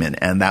came in,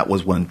 and that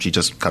was when she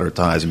just cut her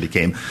ties and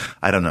became,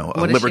 I don't know,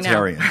 a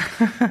libertarian.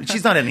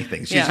 She's not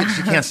anything. She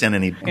can't stand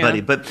anybody.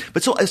 Yeah.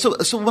 But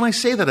so when I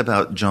say that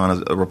about John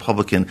as a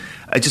Republican,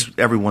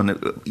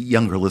 everyone,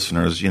 younger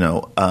listeners,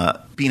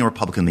 being a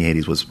Republican in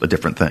the 80s was a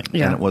different thing,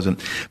 and it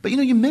wasn't. But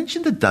you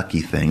mentioned the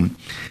Ducky thing,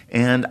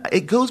 and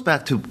it goes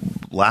back to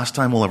last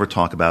time we'll ever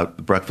talk about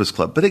the Breakfast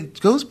Club, but it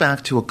goes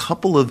back to a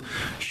couple of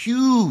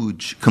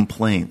huge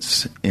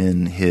complaints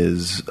in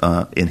his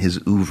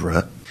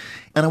oeuvre.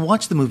 And I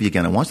watched the movie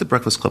again. I watched The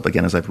Breakfast Club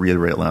again, as I've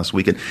reiterated last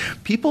week. And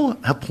people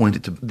have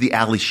pointed to the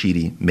Ali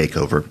Sheedy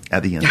makeover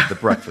at the end of The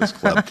Breakfast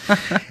Club.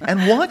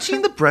 And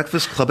watching The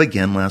Breakfast Club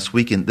again last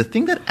weekend, the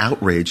thing that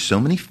outraged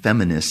so many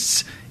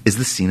feminists is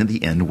the scene at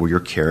the end where your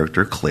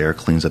character, Claire,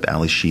 cleans up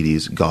Ali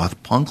Sheedy's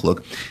goth punk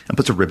look and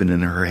puts a ribbon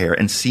in her hair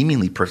and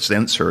seemingly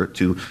presents her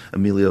to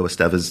Emilio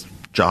Estevez's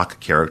jock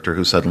character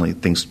who suddenly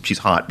thinks she's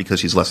hot because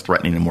she's less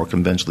threatening and more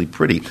conventionally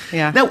pretty.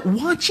 Yeah. Now,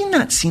 watching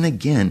that scene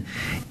again,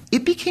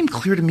 it became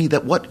clear to me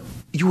that what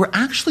you were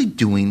actually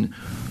doing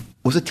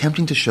was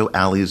attempting to show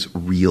Ali's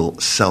real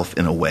self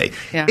in a way.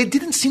 Yeah. It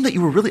didn't seem that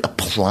you were really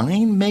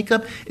applying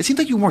makeup. It seemed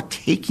like you were more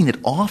taking it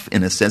off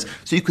in a sense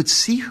so you could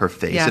see her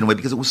face in a way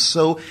because it was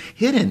so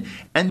hidden.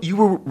 And you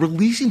were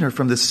releasing her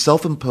from this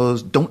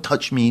self-imposed don't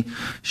touch me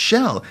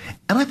shell.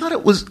 And I thought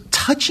it was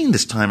touching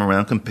this time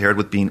around compared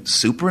with being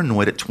super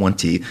annoyed at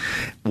 20,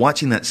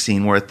 watching that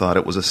scene where I thought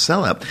it was a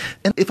sellout.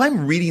 And if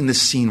I'm reading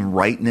this scene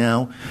right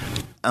now,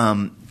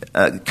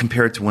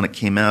 compared to when it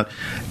came out,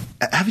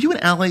 have you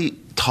and Ali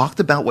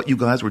talked about what you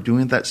guys were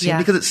doing at that scene? Yeah.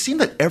 Because it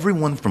seemed that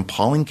everyone from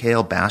Pauline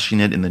Kael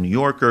bashing it in The New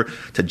Yorker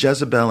to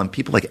Jezebel and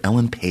people like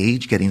Ellen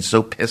Page getting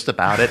so pissed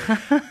about it.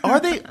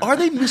 Are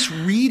they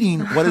misreading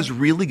what is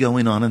really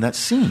going on in that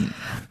scene?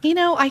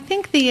 I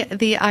think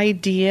the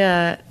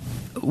idea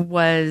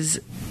was,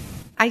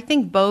 I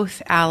think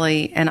both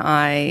Ali and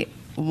I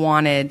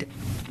wanted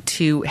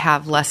to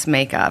have less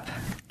makeup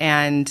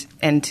and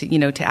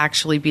to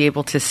actually be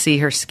able to see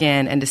her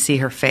skin and to see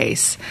her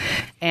face.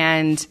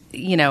 And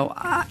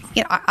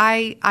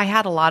I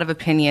had a lot of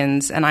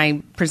opinions, and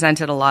I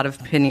presented a lot of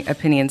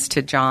opinions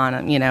to John,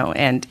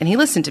 and he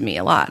listened to me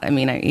a lot. I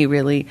mean, he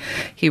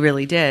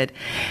really did.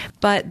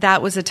 But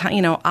that was a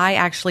time, I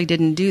actually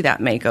didn't do that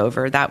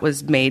makeover. That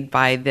was made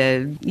by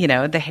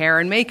the hair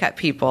and makeup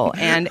people,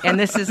 and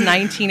this is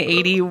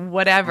 1980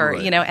 whatever,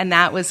 right. And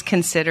that was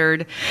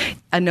considered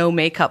a no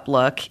makeup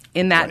look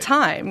in that right.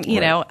 time,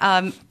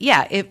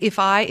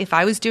 If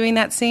I was doing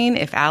that scene,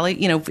 if Ali,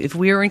 if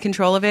we were in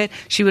control of it,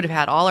 she would have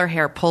had all her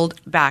hair pulled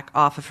back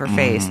off of her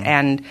face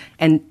and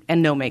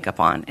no makeup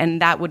on,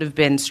 and that would have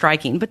been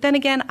striking. But then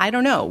again, I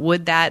don't know.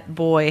 Would that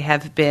boy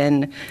have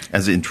been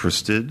as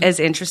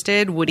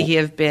interested? Would he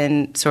have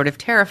been sort of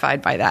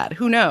terrified by that?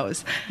 Who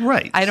knows?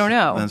 Right. I don't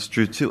know. That's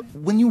true too.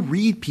 When you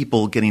read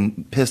people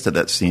getting pissed at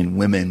that scene,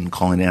 women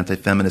calling it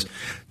anti-feminist,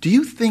 do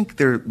you think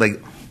they're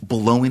like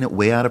blowing it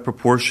way out of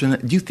proportion?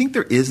 Do you think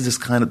there is this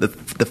kind of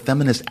the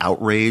feminist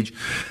outrage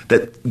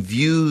that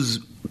views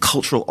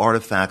cultural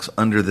artifacts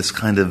under this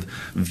kind of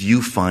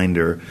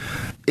viewfinder?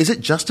 is it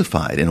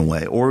justified in a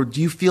way? Or do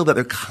you feel that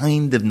they're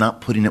kind of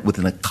not putting it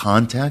within a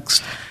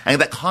context?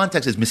 And that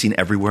context is missing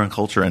everywhere in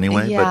culture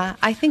anyway. Yeah,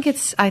 I think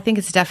it's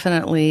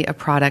definitely a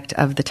product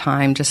of the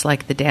time, just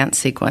like the dance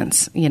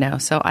sequence,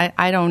 So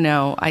I don't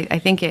know. I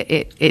think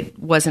it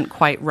wasn't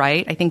quite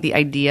right. I think the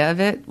idea of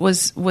it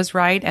was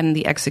right, and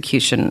the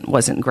execution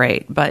wasn't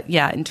great. But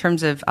yeah, in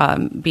terms of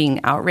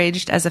being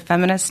outraged as a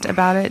feminist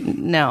about it,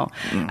 no.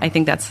 I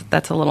think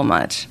that's a little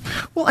much.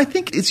 Well, I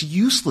think it's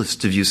useless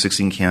to view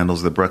 16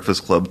 Candles, The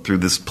Breakfast Club, through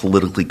this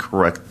politically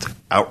correct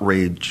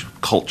outrage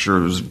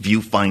cultures,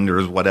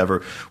 viewfinders,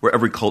 whatever, where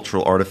every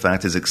cultural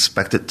artifact is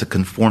expected to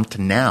conform to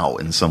now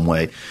in some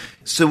way.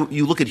 So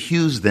you look at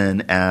Hughes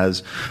then as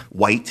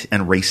white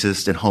and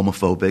racist and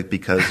homophobic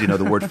because,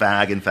 the word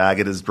fag and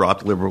faggot is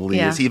dropped liberally.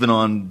 Yeah. It's even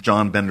on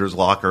John Bender's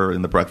locker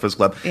in The Breakfast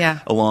Club,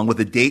 along with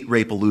the date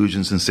rape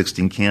allusions in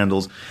 16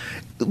 Candles.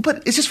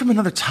 But it's just from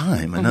another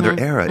time, another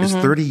era. It's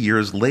 30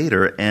 years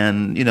later.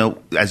 And,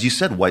 as you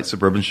said, white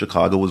suburban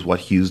Chicago was what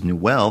Hughes knew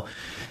well.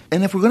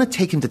 And if we're going to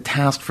take him to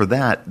task for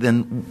that,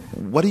 then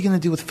what are you going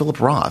to do with Philip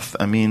Roth?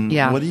 I mean,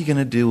 what are you going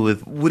to do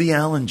with Woody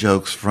Allen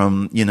jokes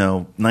from,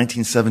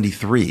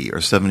 1973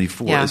 or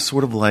 74? Yeah. It's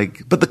sort of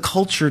like, but the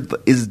culture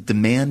is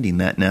demanding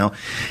that now.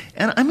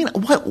 And I mean,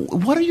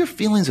 what are your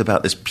feelings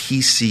about this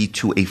PC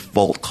to a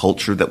fault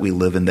culture that we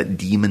live in that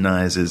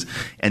demonizes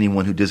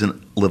anyone who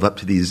doesn't live up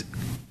to these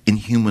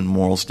inhuman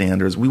moral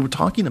standards? We were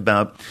talking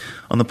about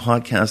on the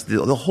podcast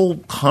the whole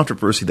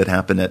controversy that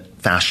happened at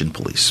Fashion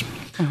Police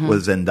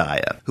with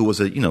Zendaya, who was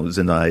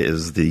Zendaya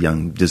is the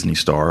young Disney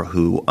star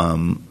who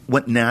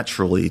went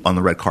naturally on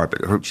the red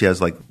carpet. She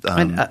has like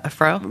a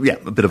fro? Yeah,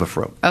 a bit of a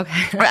fro.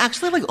 Okay. Or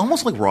actually, like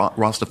almost like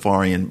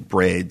Rastafarian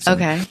braids.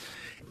 Okay.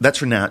 That's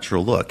her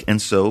natural look.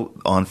 And so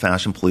on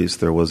Fashion Police,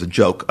 there was a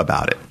joke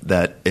about it,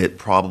 that it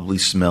probably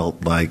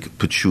smelled like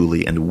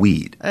patchouli and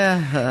weed.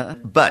 Uh-huh.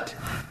 But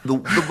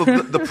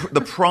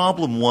the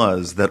problem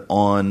was that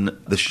on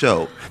the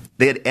show,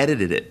 they had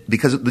edited it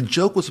because the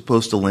joke was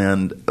supposed to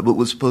land, it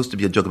was supposed to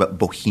be a joke about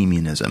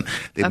bohemianism.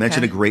 They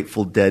mentioned a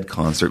Grateful Dead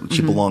concert.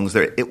 She belongs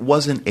there. It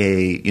wasn't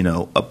a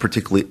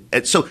particularly,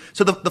 so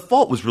the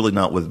fault was really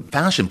not with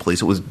Fashion Police.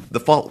 The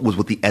fault was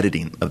with the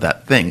editing of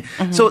that thing.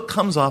 So it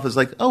comes off as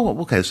like, oh,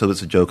 okay, so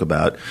it's a joke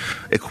about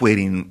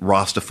equating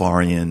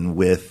Rastafarian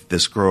with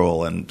this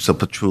girl and so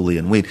patchouli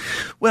and weed.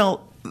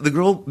 Well, the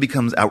girl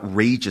becomes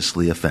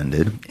outrageously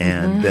offended,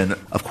 and then,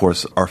 of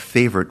course, our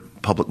favorite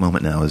public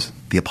moment now is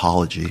the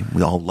apology.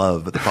 We all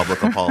love the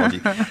public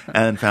apology.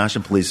 And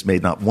Fashion Police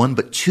made not one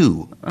but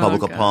two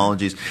public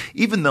apologies,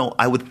 even though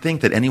I would think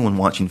that anyone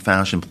watching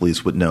Fashion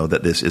Police would know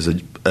that this is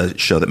a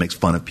show that makes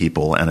fun of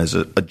people and is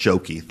a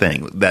jokey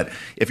thing, that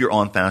if you're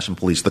on Fashion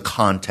Police, the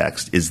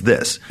context is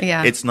this.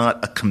 Yeah. It's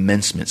not a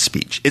commencement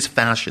speech. It's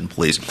Fashion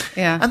Police.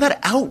 Yeah. And that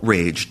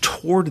outrage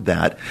toward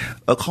that,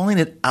 calling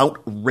it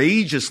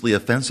outrageously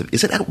offensive.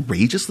 Is it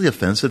outrageously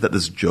offensive that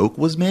this joke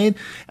was made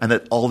and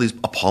that all these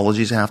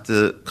apologies have to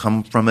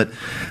come from it?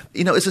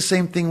 It's the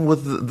same thing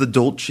with the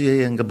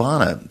Dolce and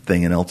Gabbana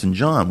thing in Elton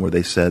John, where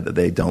they said that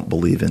they don't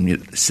believe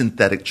in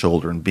synthetic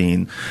children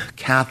being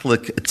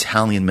Catholic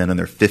Italian men in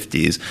their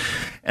 50s.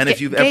 And if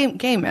you've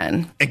gay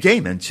men. And gay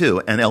men,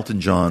 too. And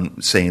Elton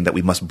John saying that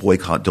we must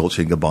boycott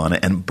Dolce & Gabbana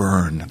and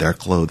burn their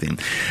clothing.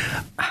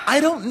 I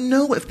don't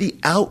know if the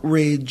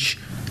outrage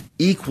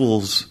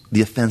equals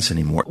the offense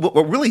anymore.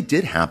 What really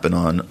did happen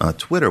on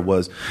Twitter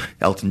was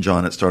Elton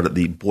John had started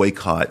the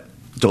boycott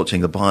Dolce &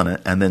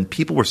 Gabbana, and then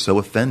people were so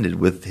offended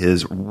with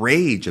his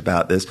rage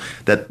about this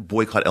that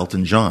boycott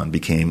Elton John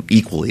became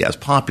equally as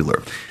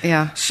popular.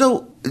 Yeah.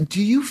 So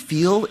do you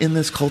feel in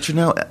this culture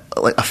now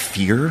like a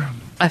fear?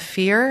 A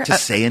fear? To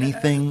say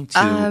anything?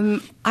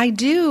 I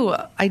do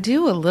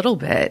a little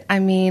bit. I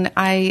mean,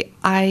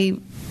 I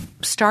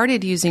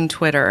started using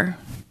Twitter.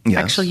 Yes.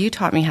 Actually, you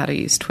taught me how to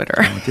use Twitter.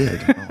 Oh, I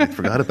did. Oh, I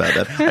forgot about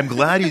that. I'm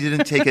glad you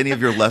didn't take any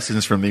of your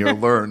lessons from me or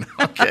learn.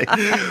 Okay.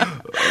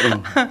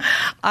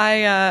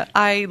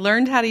 I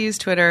learned how to use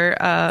Twitter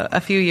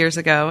a few years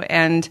ago,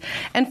 and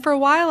for a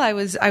while I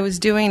was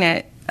doing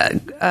it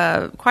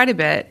quite a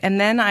bit, and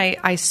then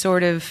I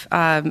sort of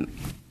I'm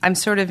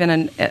sort of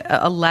in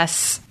a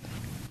less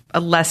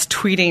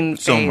tweeting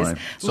phase,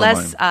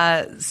 less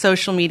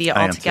social media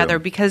altogether,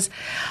 because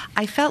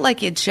I felt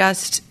like it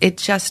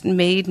just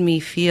made me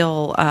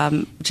feel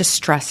just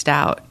stressed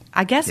out.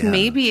 I guess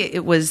maybe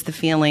it was the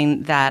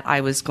feeling that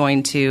I was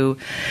going to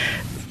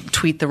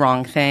tweet the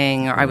wrong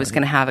thing, or I was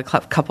going to have a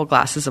couple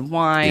glasses of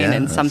wine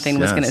and something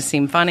was going to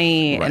seem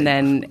funny, and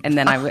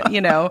then I would,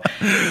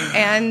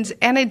 and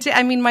it did.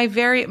 I mean, my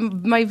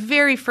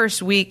very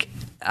first week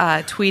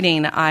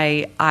tweeting,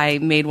 I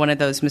made one of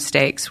those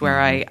mistakes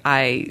where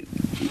I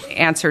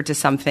answer to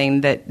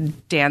something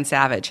that Dan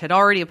Savage had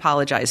already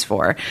apologized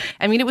for.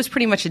 I mean, it was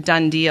pretty much a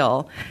done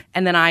deal.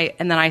 And then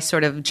I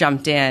sort of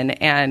jumped in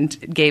and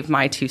gave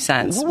my 2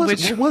 cents. What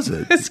was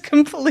it? Was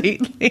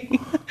completely.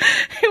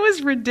 It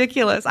was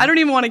ridiculous. I don't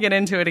even want to get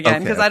into it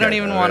again because I don't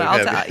even want to.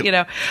 I'll tell you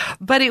know.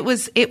 But it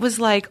was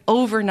like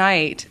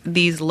overnight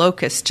these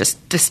locusts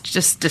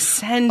just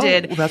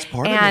descended. Oh, well, that's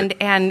part of it.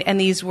 And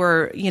these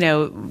were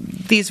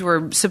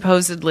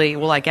supposedly,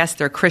 well, I guess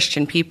they're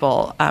Christian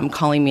people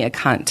calling me a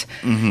cunt.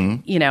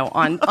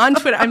 On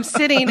Twitter. I'm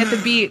sitting at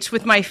the beach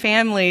with my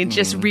family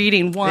just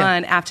reading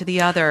one after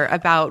the other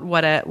about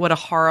what a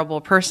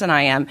horrible person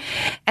I am.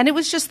 And it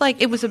was just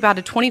like, it was about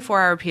a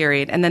 24-hour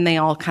period, and then they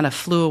all kind of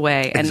flew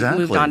away and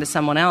moved on to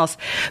someone else.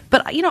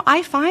 But,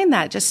 I find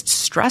that just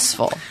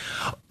stressful.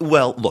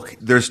 Well, look,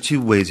 there's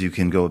 2 ways you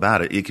can go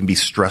about it. It can be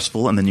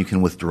stressful, and then you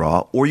can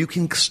withdraw, or you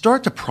can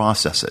start to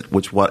process it,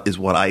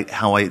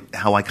 how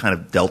I kind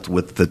of dealt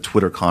with the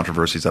Twitter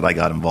controversies that I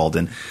got involved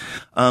in.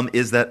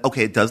 Is that,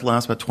 okay, it does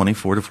last about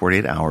 24 to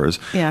 48 hours.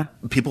 Yeah.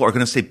 People are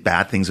going to say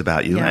bad things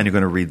about you, and you're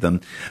going to read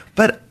them.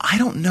 But I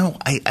don't know.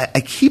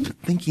 I keep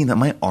thinking that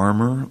my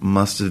armor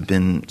must have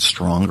been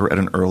stronger at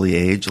an early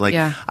age.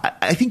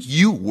 I think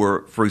you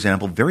were, for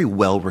example, very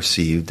well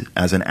received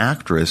as an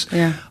actress.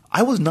 Yeah.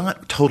 I was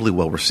not totally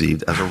well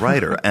received as a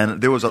writer, and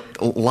there was a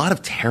lot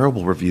of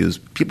terrible reviews.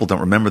 People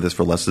don't remember this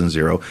for Less Than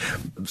Zero.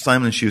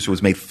 Simon & Schuster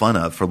was made fun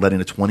of for letting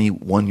a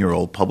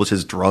 21-year-old publish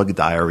his drug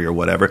diary or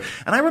whatever,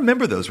 and I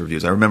remember those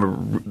reviews. I remember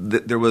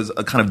there was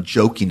a kind of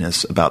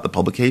jokiness about the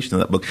publication of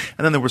that book,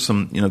 and then there were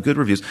some good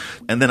reviews,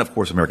 and then of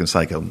course American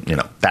Psycho.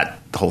 That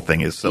whole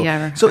thing is so.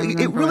 Yeah, so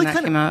it really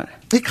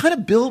kind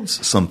of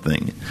builds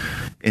something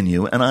in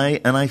you, and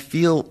I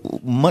feel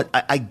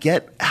I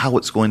get how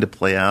it's going to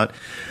play out.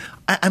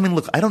 I mean,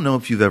 look, I don't know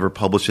if you've ever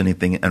published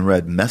anything and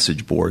read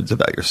message boards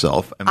about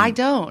yourself. I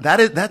don't.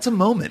 That's a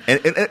moment.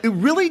 It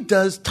really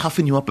does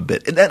toughen you up a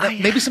bit.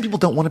 And maybe some people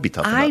don't want to be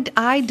toughened up.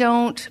 I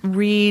don't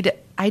read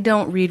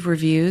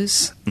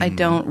reviews. Mm-hmm. I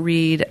don't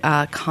read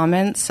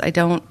comments. I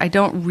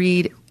don't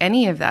read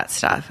any of that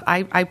stuff.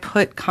 I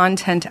put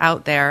content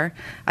out there.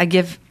 I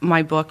give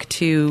my book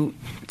to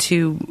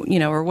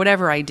or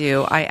whatever I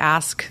do. I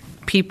ask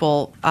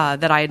people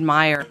that I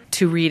admire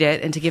to read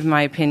it and to give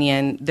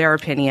their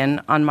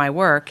opinion on my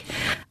work.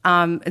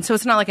 And so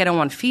it's not like I don't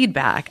want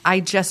feedback. I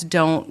just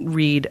don't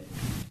read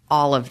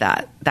all of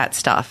that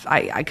stuff.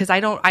 I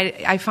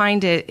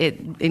find it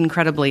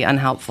incredibly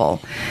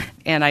unhelpful,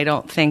 and I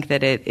don't think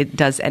that it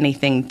does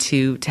anything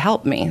to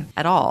help me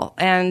at all.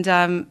 And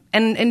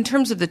in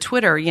terms of the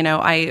Twitter,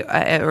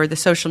 or the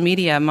social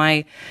media,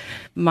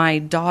 my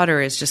daughter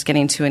is just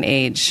getting to an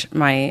age.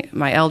 My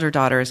elder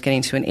daughter is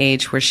getting to an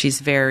age where she's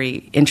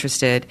very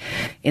interested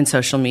in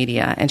social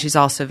media, and she's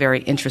also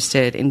very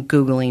interested in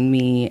Googling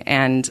me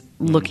and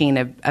looking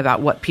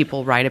about what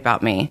people write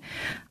about me.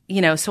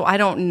 So I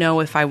don't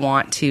know if I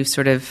want to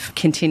sort of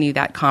continue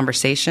that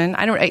conversation.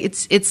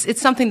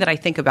 It's something that I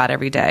think about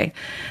every day.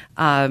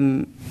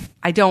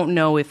 I don't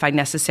know if I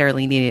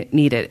necessarily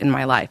need it in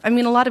my life. I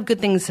mean, a lot of good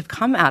things have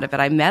come out of it.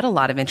 I met a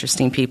lot of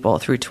interesting people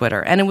through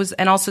Twitter,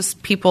 and also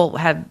people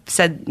have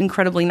said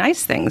incredibly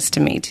nice things to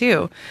me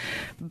too.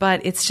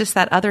 But it's just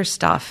that other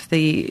stuff,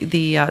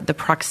 the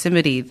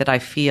proximity that I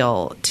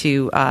feel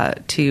to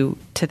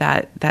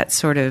that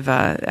sort of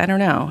I don't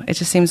know. It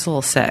just seems a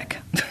little sick.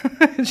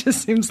 It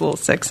just seems a little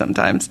sick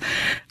sometimes.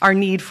 Our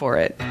need for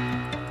it.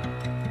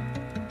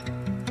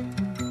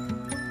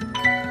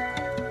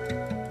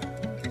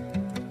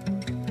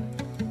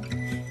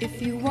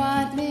 If you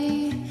want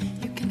me,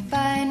 you can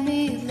find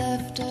me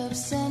left of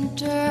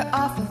center,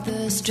 off of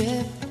the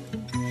strip,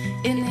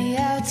 in the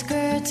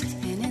outskirts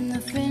and in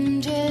the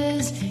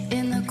fringes,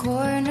 in the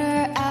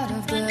corner, out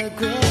of the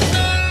grip.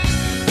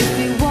 If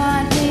you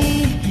want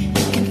me,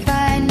 you can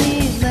find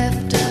me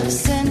left of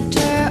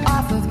center,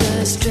 off of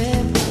the strip,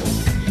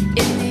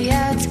 in the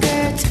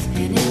outskirts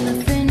and in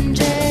the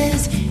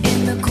fringes,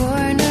 in the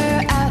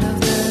corner, out of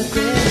the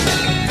grip.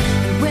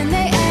 And when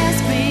they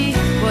ask me,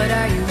 what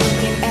are you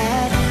looking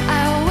at?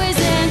 I always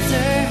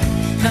answer,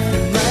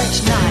 nothing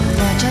much, not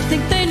much. I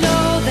think they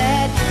know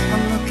that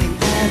I'm looking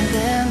at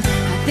them.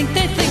 I think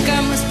they think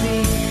I must be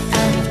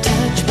out of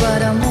touch,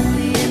 but I'm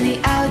only in the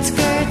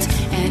outskirts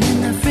and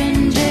in the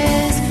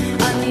fringes,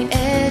 on the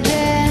edge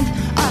and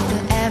off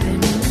the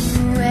avenue.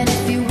 And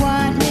if you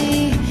want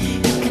me,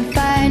 you can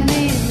find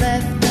me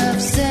left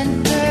of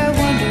center,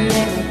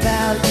 wondering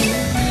about you.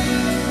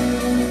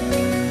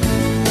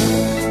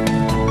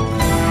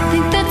 I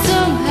think that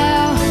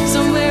somehow,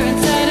 somewhere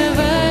inside of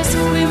us,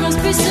 we must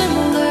be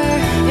similar,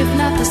 if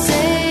not the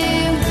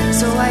same.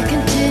 So I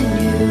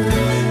continue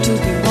to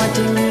be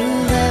wanting you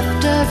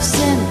left of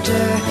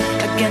center,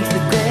 against the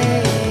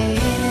grain.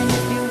 And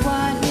if you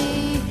want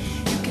me,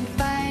 you can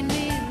find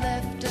me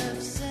left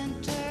of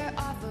center,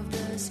 off of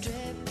the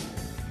strip.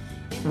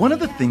 One of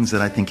the things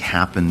that I think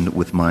happened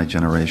with my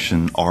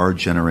generation, our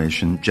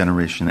generation,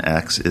 Generation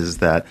X, is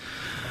that,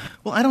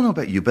 well, I don't know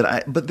about you,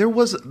 but there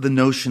was the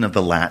notion of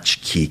the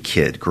latchkey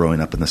kid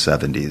growing up in the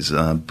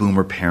 70s,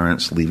 boomer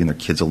parents leaving their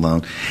kids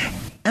alone.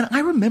 And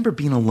I remember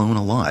being alone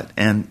a lot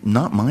and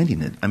not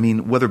minding it. I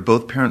mean, whether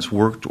both parents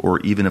worked or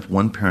even if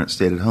one parent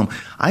stayed at home,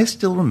 I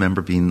still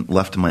remember being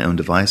left to my own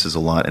devices a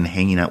lot and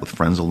hanging out with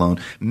friends alone.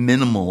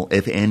 Minimal,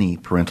 if any,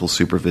 parental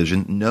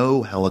supervision.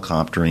 No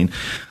helicoptering.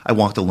 I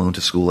walked alone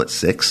to school at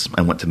 6.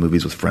 I went to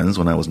movies with friends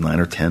when I was 9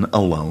 or 10,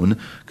 alone.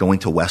 Going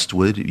to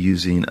Westwood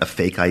using a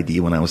fake ID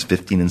when I was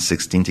 15 and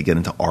 16 to get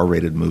into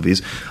R-rated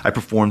movies. I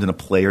performed in a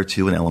play or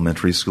two in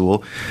elementary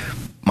school.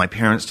 My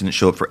parents didn't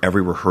show up for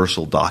every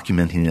rehearsal,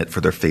 documenting it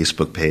for their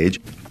Facebook page.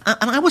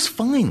 And I was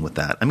fine with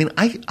that. I mean,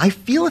 I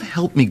feel it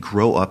helped me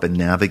grow up and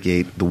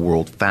navigate the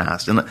world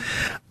fast. And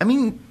I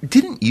mean,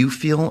 didn't you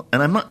feel,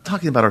 and I'm not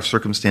talking about our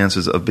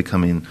circumstances of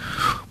becoming,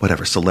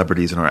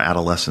 celebrities in our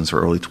adolescence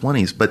or early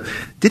 20s, but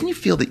didn't you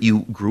feel that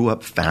you grew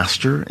up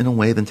faster in a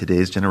way than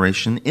today's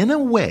generation? In a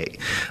way.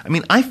 I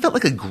mean, I felt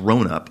like a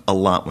grown-up a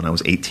lot when I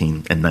was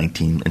 18 and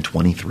 19 and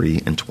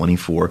 23 and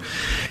 24.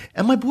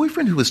 And my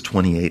boyfriend, who was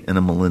 28 and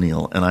a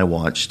millennial, and I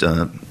watched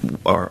our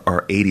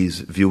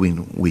 80s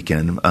viewing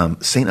weekend,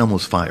 St.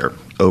 Elmo's Fire,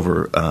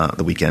 over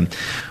the weekend,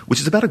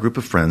 which is about a group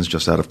of friends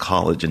just out of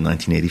college in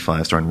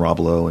 1985, starring Rob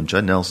Lowe and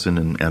Judd Nelson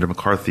and Andrew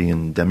McCarthy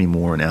and Demi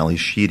Moore and Ali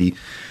Sheedy.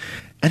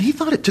 And he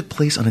thought it took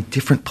place on a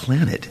different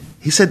planet.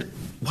 He said,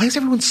 why is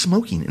everyone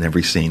smoking in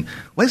every scene?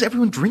 Why is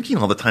everyone drinking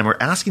all the time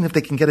or asking if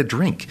they can get a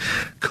drink?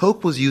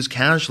 Coke was used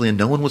casually and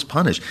no one was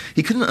punished.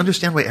 He couldn't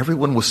understand why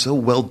everyone was so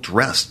well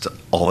dressed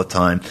all the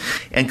time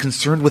and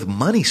concerned with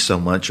money so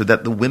much, or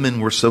that the women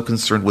were so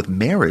concerned with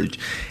marriage.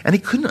 And he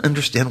couldn't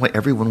understand why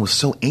everyone was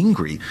so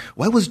angry.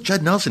 Why was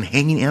Judd Nelson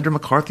hanging Andrew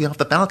McCarthy off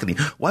the balcony?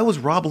 Why was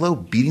Rob Lowe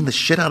beating the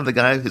shit out of the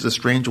guy his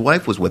estranged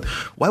wife was with?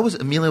 Why was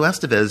Emilio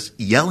Estevez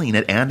yelling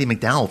at Andy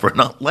McDowell for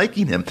not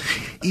liking him?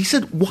 He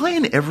said, why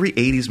in every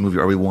 80s movie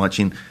are we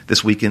watching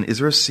this weekend, is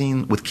there a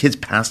scene with kids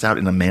passed out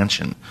in a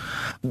mansion?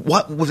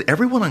 What was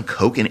everyone on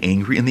coke and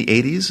angry in the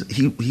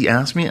 80s? He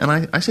asked me, and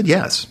I said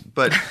yes.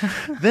 But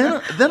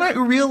then I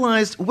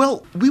realized,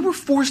 well, we were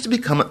forced to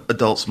become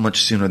adults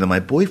much sooner than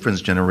my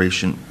boyfriend's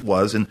generation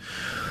was, and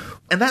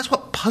that's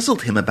what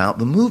puzzled him about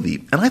the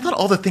movie. And I thought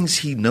all the things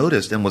he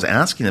noticed and was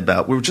asking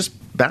about were just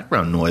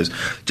background noise,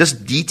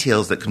 just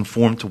details that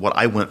conformed to what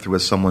I went through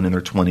as someone in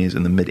their 20s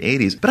in the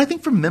mid-80s. But I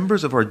think for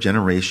members of our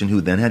generation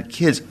who then had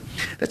kids,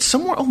 that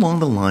somewhere along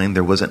the line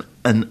there was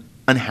an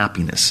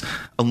unhappiness,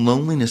 a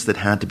loneliness that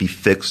had to be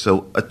fixed,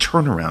 so a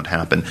turnaround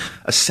happened.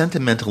 A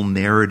sentimental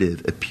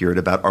narrative appeared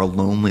about our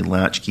lonely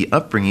latchkey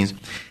upbringings,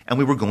 and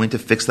we were going to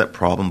fix that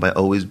problem by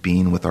always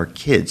being with our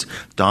kids,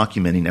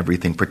 documenting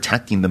everything,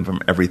 protecting them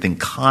from everything,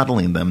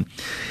 coddling them.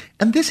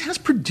 And this has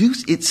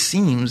produced, it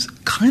seems,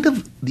 kind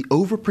of the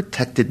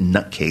overprotected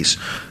nutcase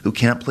who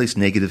can't place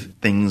negative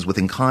things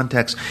within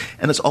context,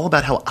 and it's all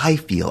about how I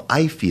feel.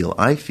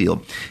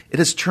 It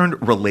has turned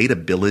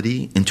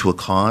relatability into a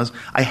cause.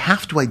 I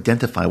have to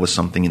identify with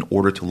something in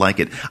order to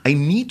like it. I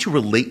need to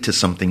relate to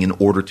something in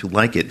order to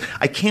like it.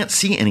 I can't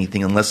see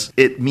anything unless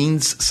it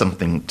means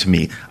something to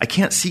me. I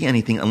can't see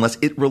anything unless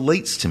it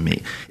relates to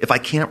me. If I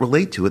can't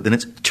relate to it, then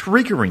it's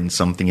triggering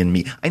something in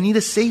me. I need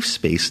a safe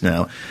space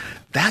now.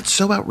 That's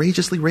so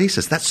outrageously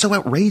racist. That's so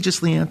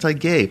outrageously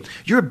anti-gay.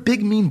 You're a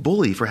big, mean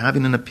bully for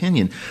having an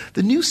opinion.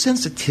 The new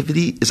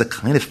sensitivity is a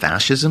kind of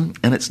fascism,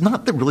 and it's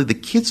not really the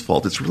kid's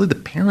fault. It's really the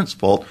parents'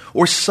 fault,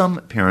 or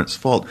some parents'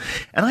 fault.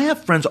 And I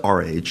have friends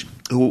our age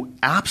who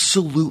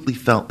absolutely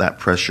felt that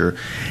pressure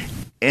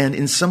and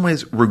in some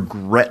ways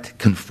regret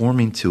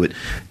conforming to it.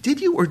 Did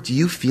you or do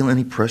you feel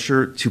any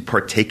pressure to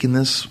partake in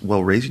this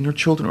while raising your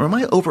children, or am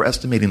I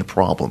overestimating the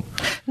problem?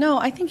 No,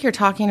 I think you're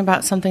talking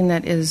about something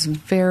that is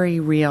very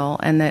real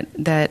and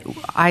that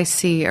I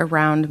see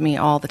around me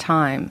all the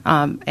time.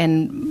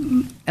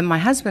 And my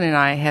husband and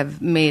I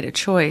have made a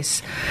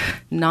choice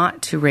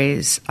not to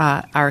raise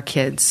our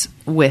kids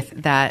with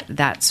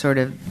that sort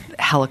of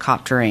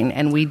helicoptering,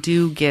 and we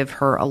do give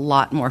her a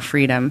lot more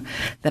freedom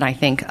than I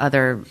think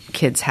other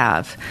kids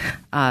have.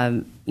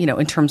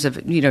 In terms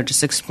of,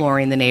 just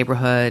exploring the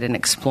neighborhood and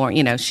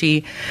exploring,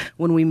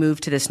 when we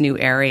moved to this new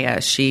area,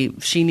 she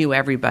knew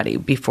everybody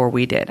before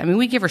we did. I mean,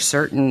 we give her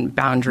certain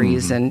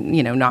boundaries and,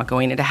 not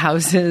going into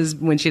houses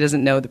when she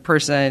doesn't know the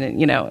person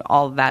and,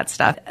 all of that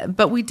stuff.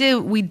 But we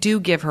do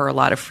give her a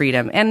lot of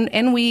freedom,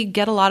 and we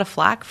get a lot of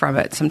flack from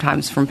it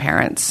sometimes from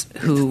parents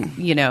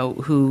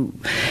who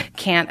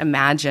can't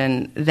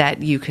imagine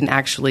that you can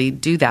actually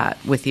do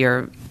that with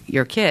your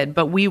kid.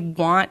 But we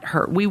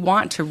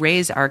want to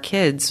raise our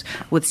kids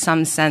with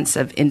some sense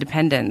of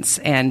independence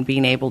and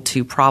being able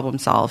to problem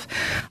solve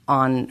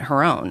on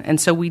her own. And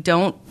so we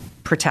don't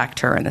protect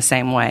her in the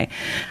same way.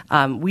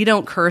 We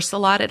don't curse a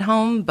lot at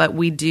home, but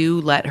we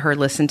do let her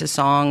listen to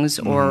songs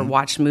or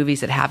watch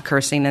movies that have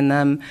cursing in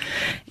them.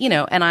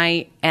 And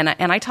And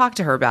I talk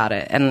to her about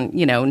it and,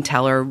 and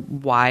tell her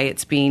why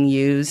it's being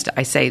used.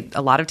 I say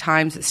a lot of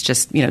times it's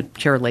just,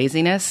 pure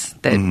laziness,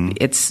 that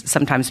it's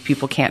sometimes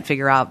people can't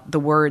figure out the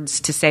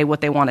words to say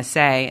what they want to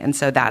say. And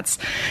so that's,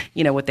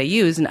 what they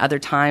use. And other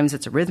times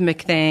it's a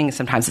rhythmic thing.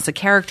 Sometimes it's a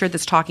character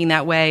that's talking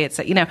that way. It's,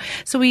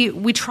 so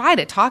we try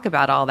to talk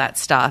about all that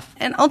stuff.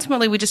 And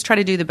ultimately we just try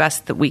to do the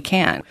best that we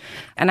can.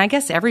 And I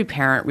guess every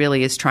parent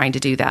really is trying to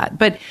do that.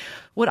 But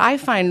what I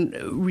find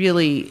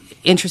really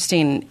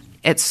interesting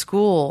at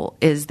school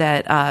is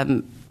that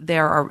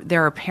there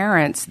are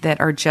parents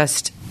that are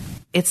just,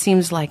 it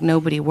seems like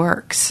nobody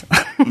works.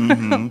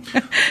 And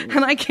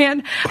I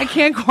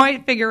can't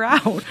quite figure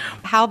out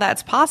how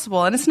that's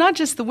possible. And it's not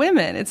just the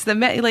women, it's the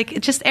men,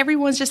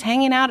 everyone's just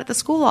hanging out at the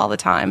school all the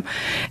time.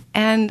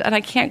 And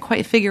I can't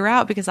quite figure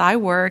out, because I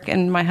work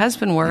and my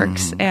husband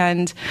works,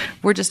 and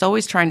we're just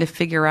always trying to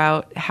figure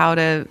out how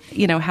to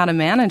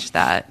manage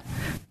that.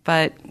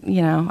 But,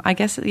 I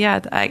guess,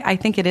 I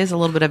think it is a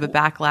little bit of a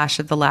backlash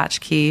of the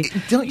latchkey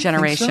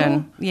generation.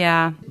 Think so?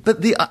 Yeah.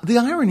 But the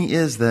irony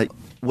is that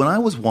when I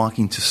was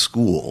walking to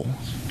school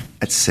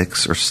at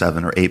 6 or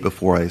 7 or 8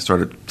 before I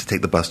started to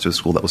take the bus to a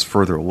school that was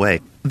further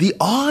away, the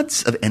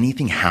odds of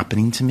anything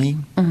happening to me,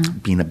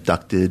 being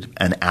abducted,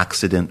 an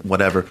accident,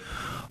 whatever,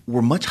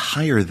 were much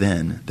higher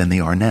then than they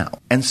are now.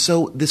 And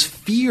so this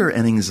fear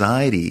and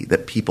anxiety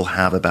that people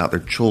have about their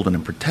children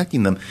and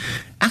protecting them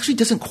actually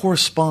doesn't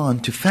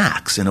correspond to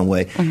facts in a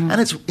way. And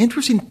it's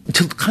interesting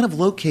to kind of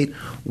locate,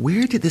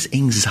 where did this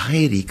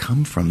anxiety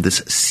come from, this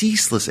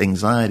ceaseless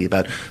anxiety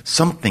about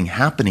something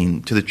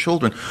happening to the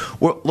children?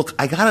 Well, look,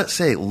 I gotta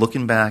say,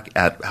 looking back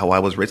at how I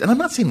was raised, and I'm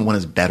not saying one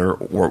is better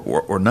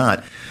or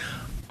not,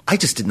 I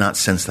just did not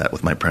sense that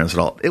with my parents at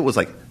all. It was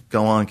like,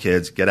 go on,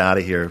 kids, get out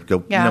of here.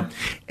 Go,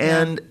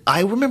 And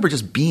I remember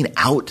just being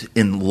out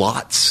in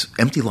lots,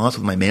 empty lots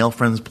with my male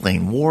friends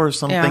playing war or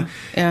something.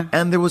 Yeah.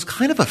 And there was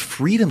kind of a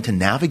freedom to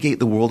navigate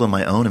the world on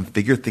my own and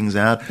figure things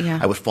out. Yeah.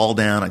 I would fall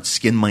down, I'd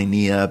skin my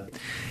knee up.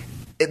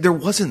 There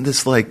wasn't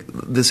this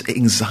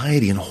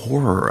anxiety and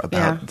horror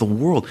about the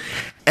world.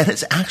 And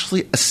it's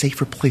actually a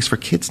safer place for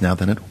kids now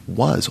than it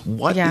was.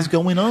 What is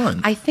going on?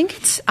 I think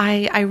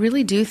I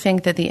really do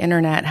think that the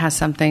internet has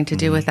something to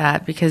do with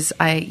that, because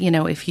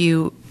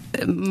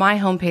my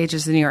homepage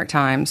is the New York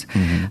Times.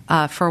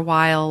 For a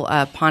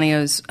while,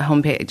 Ponio's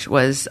homepage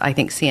was, I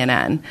think,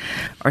 CNN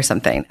or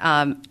something.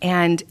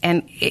 And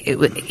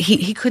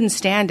he couldn't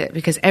stand it,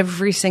 because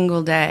every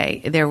single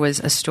day there was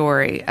a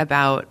story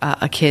about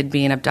a kid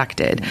being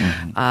abducted,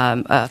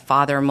 a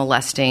father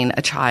molesting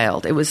a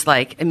child. It was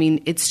like,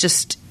 it's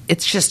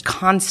just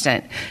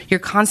constant. You're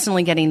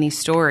constantly getting these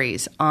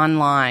stories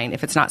online.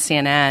 If it's not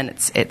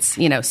CNN,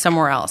 it's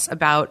somewhere else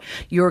about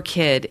your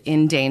kid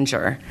in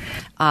danger.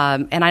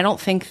 And I don't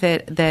think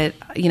that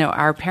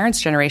our parents'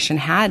 generation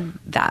had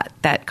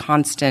that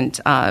constant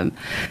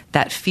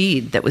that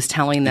feed that was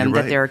telling them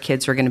that their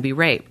kids were going to be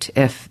raped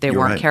if they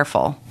weren't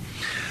careful.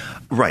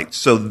 Right.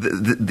 So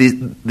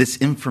this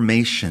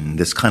information,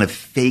 this kind of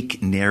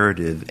fake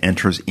narrative,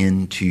 enters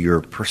into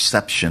your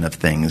perception of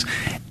things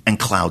and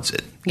clouds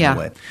it in a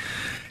way.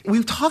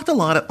 We've talked a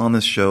lot on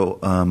this show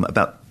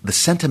about the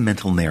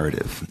sentimental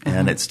narrative,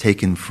 and it's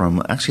taken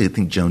from, actually, I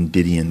think Joan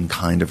Didion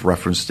kind of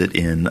referenced it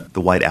in the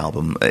White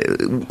Album.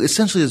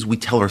 Essentially, as we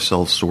tell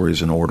ourselves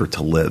stories in order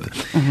to live.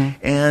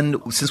 And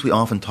since we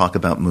often talk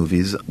about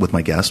movies with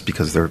my guests,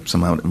 because they're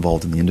somehow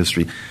involved in the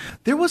industry,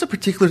 there was a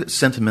particular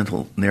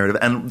sentimental narrative,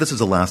 and this is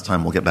the last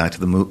time we'll get back to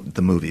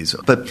the movies,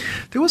 but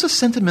there was a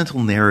sentimental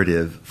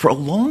narrative for a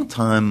long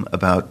time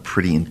about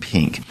Pretty in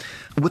Pink.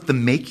 With the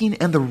making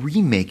and the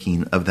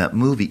remaking of that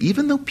movie,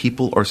 even though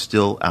people are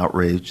still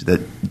outraged that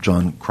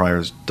John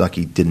Cryer's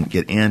Ducky didn't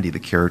get Andy, the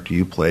character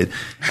you played,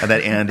 and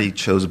that Andy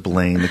chose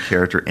Blaine, the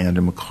character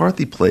Andrew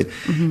McCarthy played.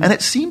 And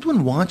it seemed,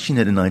 when watching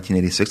it in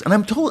 1986, and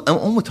I'm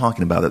only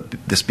talking about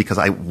this because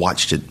I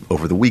watched it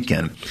over the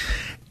weekend,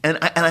 and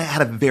I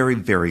had a very,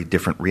 very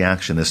different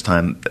reaction this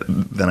time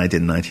than I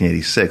did in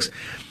 1986.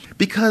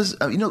 Because,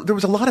 there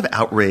was a lot of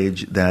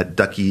outrage that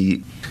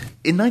Ducky...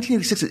 In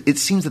 1986, it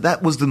seems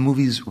that was the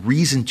movie's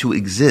reason to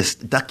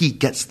exist. Ducky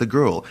gets the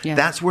girl. Yeah.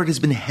 That's where it has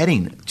been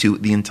heading to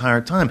the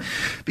entire time.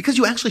 Because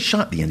you actually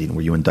shot the ending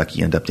where you and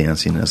Ducky end up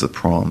dancing at the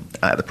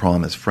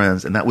prom as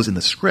friends, and that was in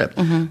the script.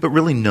 But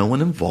really, no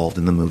one involved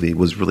in the movie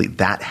was really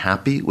that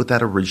happy with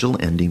that original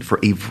ending for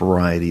a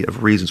variety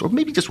of reasons, or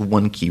maybe just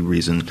one key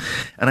reason.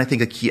 And I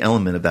think a key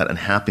element of that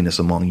unhappiness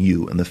among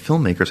you and the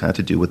filmmakers had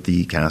to do with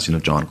the casting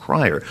of John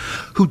Cryer,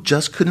 who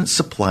just couldn't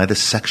supply the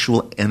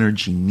sexual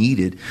energy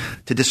needed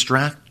to distract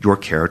your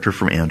character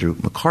from Andrew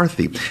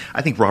McCarthy.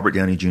 I think Robert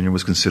Downey Jr.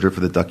 was considered for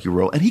the Ducky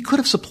role, and he could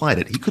have supplied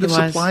it. He could have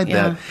supplied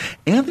that.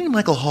 Anthony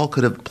Michael Hall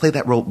could have played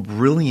that role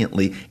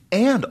brilliantly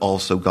and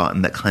also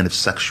gotten that kind of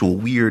sexual,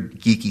 weird,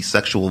 geeky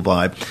sexual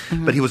vibe.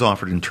 But he was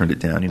offered and turned it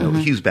down.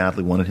 Hughes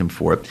badly wanted him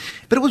for it.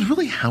 But it was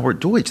really Howard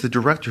Deutsch, the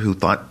director, who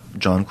thought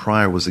John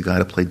Cryer was the guy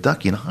to play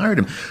Ducky and hired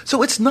him.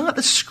 So it's not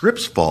the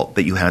script's fault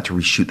that you had to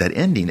reshoot that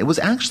ending. It was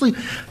actually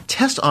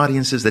test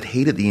audiences that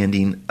hated the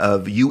ending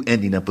of you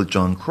ending up with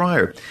John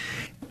Cryer.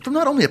 from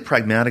not only a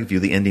pragmatic view,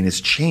 the ending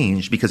has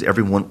changed because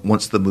everyone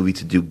wants the movie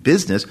to do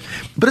business,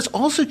 but it's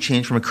also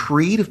changed from a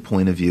creative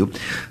point of view,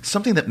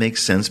 something that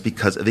makes sense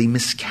because of a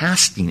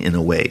miscasting in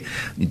a way.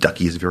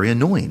 Ducky is very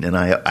annoying, and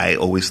I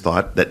always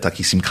thought that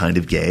Ducky seemed kind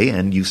of gay,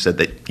 and you said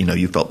that,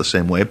 you felt the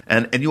same way.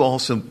 And you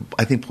also,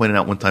 I think, pointed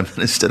out one time that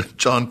instead of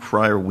John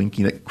Cryer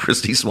winking at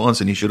Christy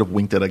Swanson, he should have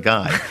winked at a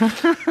guy.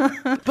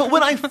 But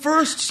when I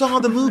first saw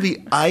the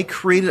movie, I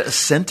created a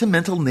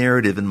sentimental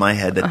narrative in my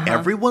head that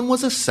everyone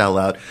was a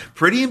sellout,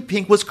 Pretty in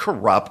Pink was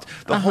corrupt,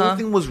 the whole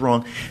thing was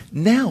wrong.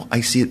 Now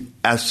I see it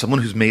as someone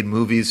who's made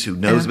movies, who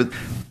knows, but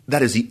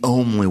that is the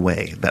only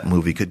way that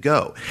movie could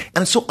go.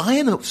 And so I,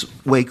 in a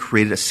way,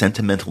 created a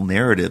sentimental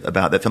narrative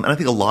about that film, and I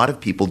think a lot of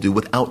people do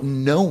without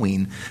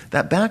knowing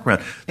that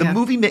background. The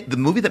movie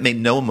that made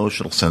no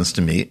emotional sense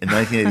to me in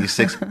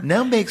 1986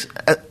 now makes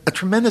a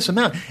tremendous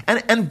amount,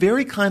 and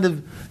very kind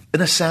of in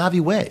a savvy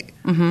way.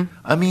 Mm-hmm.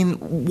 I mean,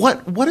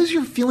 what is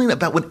your feeling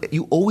about when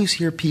you always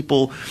hear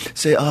people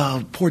say,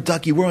 "Oh, poor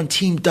Ducky, we're on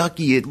Team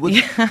Ducky"? I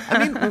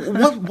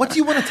mean, what do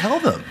you want to tell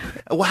them?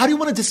 How do you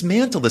want to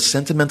dismantle the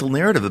sentimental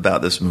narrative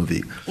about this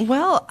movie?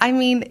 Well, I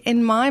mean,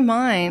 in my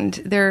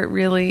mind, there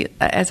really,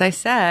 as I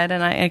said,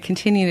 and I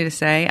continue to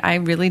say, I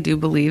really do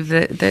believe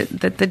that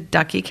the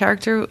Ducky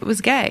character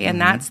was gay,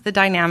 and that's the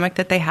dynamic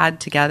that they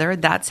had together.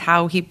 That's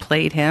how he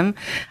played him.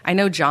 I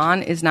know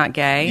John is not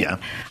gay. Yeah.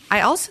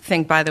 I also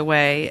think, by the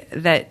way,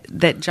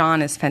 that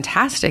John is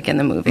fantastic in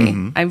the movie.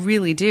 Mm-hmm. I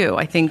really do.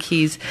 I think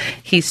he's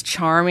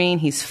charming,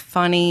 he's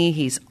funny,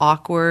 he's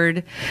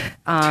awkward.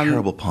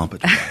 Terrible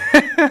pompadour.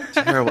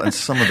 Terrible. And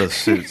some of those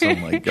suits, oh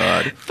my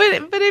God.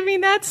 But I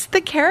mean, that's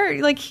the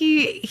character. Like,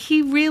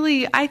 he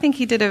really, I think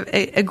he did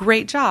a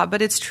great job.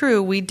 But it's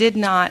true, we did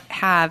not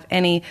have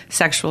any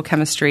sexual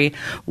chemistry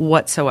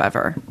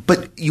whatsoever.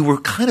 But you were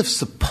kind of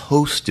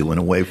supposed to, in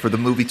a way, for the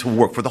movie to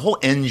work, for the whole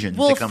engine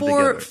to come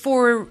together.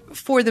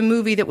 For the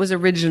movie that was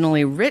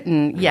originally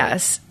written,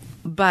 yes.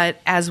 But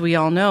as we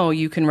all know,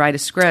 you can write a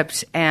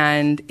script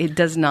and it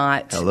does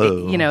not,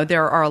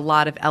 there are a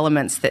lot of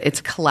elements that it's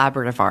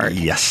collaborative art.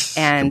 Yes,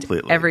 and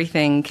completely.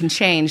 Everything can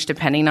change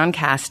depending on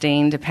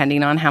casting,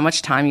 depending on how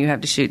much time you have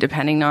to shoot,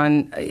 depending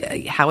on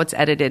how it's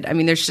edited. I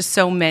mean, there's just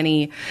so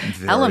many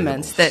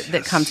elements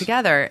that come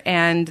together.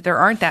 And there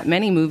aren't that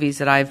many movies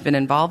that I've been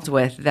involved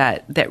with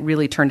that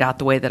really turned out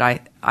the way that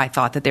I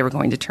thought that they were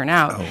going to turn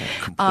out. Oh,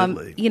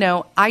 completely.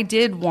 I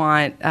did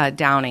want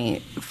Downey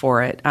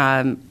for it.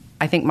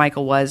 I think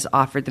Michael was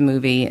offered the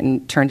movie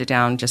and turned it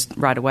down just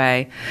right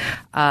away.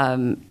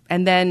 And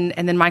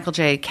then Michael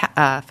J.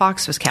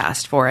 Fox was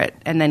cast for it,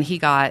 and then he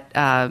got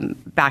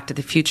Back to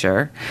the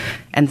Future,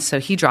 and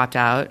so he dropped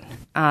out.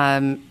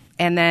 And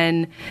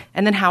then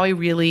Howie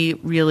really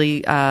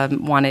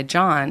wanted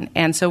John,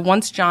 and so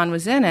once John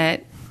was in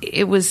it,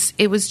 it was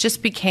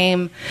just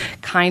became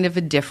kind of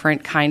a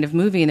different kind of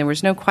movie, and there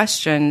was no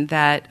question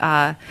that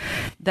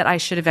I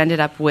should have ended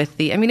up with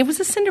it was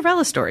a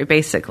Cinderella story,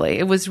 basically.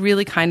 It was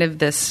really kind of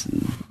this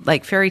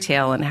like fairy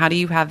tale, and how do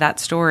you have that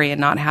story and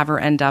not have her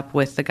end up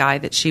with the guy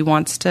that she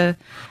wants to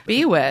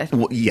be with?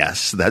 Well,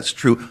 yes, that's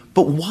true.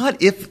 But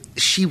what if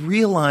she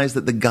realized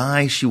that the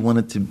guy she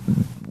wanted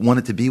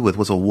to be with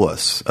was a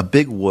wuss, a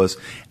big wuss,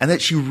 and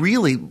that she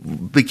really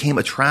became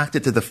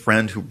attracted to the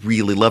friend who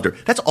really loved her?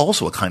 That's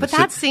also a kind of... But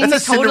that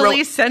seems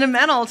totally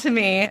sentimental to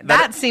me.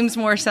 That seems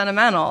more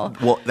sentimental.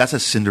 Well, that's a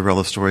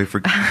Cinderella story for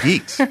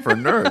geeks, for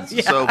nerds.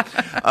 Yeah. So,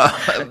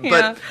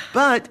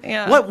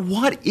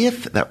 what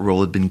if that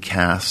role had been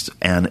cast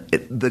and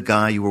the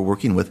guy you were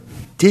working with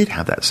did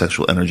have that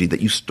sexual energy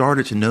that you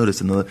started to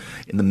notice in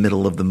the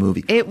middle of the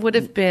movie? It would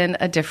have been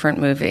a different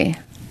movie.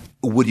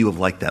 Would you have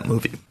liked that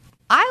movie?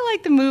 I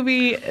like the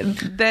movie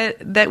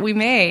that we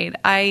made.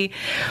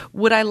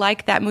 Would I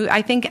like that movie?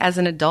 I think as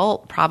an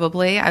adult,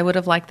 probably I would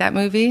have liked that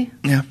movie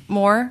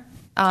more.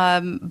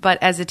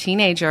 But as a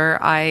teenager,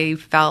 I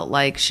felt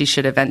like she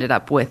should have ended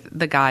up with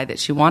the guy that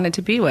she wanted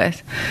to be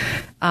with.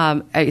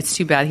 It's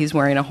too bad he's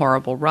wearing a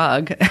horrible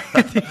rug.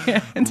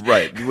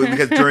 Right,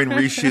 because during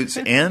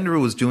reshoots, Andrew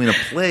was doing a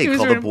play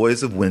called The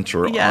Boys of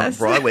Winter on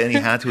Broadway, and he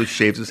had to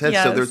shave his head.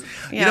 Yes. So there's,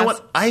 you know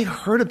what? I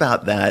heard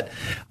about that.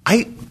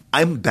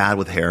 I'm bad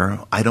with hair.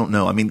 I don't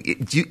know. I mean,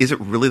 is it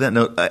really that?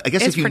 I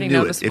guess it's if you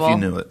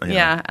knew it.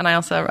 Yeah, and I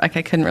also I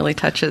couldn't really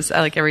touch his.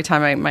 Like every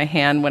time my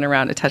hand went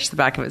around to touch the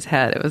back of his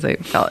head,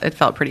 it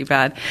felt pretty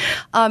bad.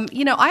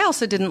 I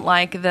also didn't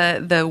like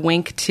the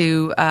wink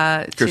to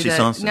Kirstie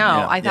Swanson.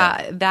 No, I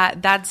thought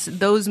that's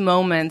those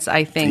moments.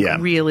 I think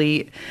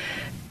really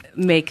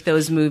make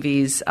those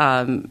movies.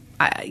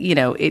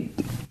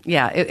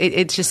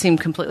 It just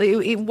seemed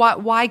completely.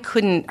 Why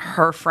couldn't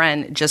her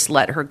friend just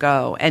let her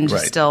go and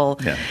just still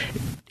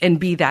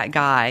be that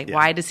guy. Yeah.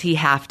 Why does he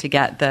have to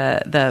get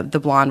the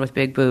blonde with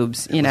big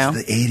boobs? You know, It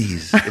was the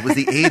 80s. It was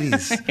the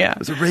 80s. Yeah. It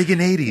was the Reagan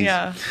 80s.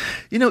 Yeah.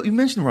 You know, you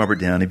mentioned Robert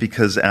Downey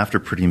because after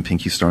Pretty in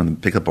Pink, you starred in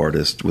The Pickup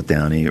Artist with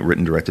Downey,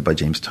 written and directed by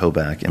James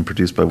Toback and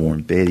produced by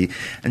Warren Beatty.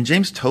 And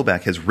James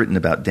Toback has written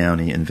about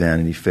Downey in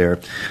Vanity Fair.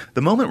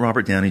 The moment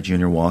Robert Downey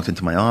Jr. walked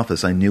into my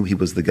office, I knew he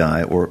was the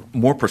guy, or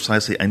more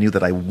precisely, I knew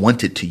that I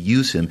wanted to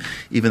use him,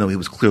 even though he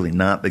was clearly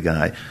not the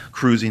guy.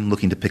 Cruising,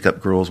 looking to pick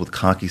up girls with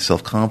cocky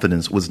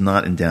self-confidence was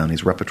not in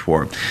Downey's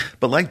repertoire.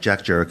 But like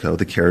Jack Jericho,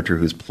 the character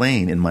who's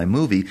playing in my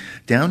movie,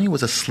 Downey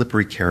was a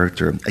slippery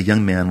character, a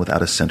young man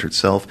without a centered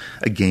self,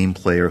 a game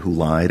player who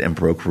lied and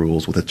broke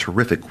rules with a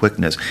terrific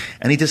quickness,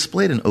 and he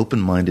displayed an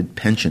open-minded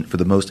penchant for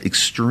the most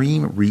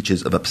extreme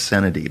reaches of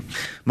obscenity.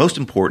 Most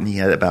important, he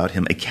had about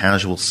him a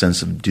casual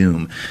sense of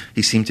doom.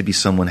 He seemed to be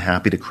someone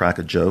happy to crack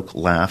a joke,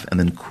 laugh, and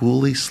then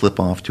coolly slip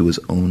off to his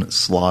own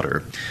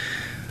slaughter.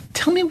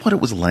 Tell me what it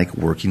was like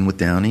working with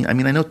Downey. I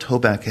mean, I know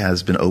Toback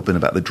has been open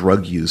about the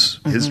drug use,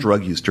 his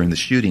drug use during the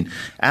shooting,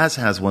 as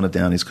has one of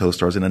Downey's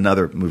co-stars in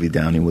another movie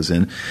Downey was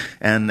in,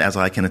 and as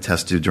I can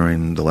attest to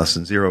during the Less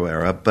Than Zero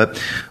era. But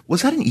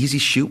was that an easy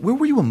shoot? Where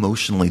were you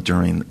emotionally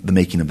during the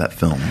making of that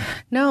film?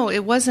 No,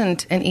 it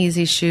wasn't an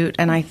easy shoot,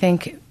 and I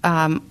think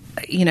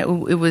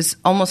it was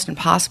almost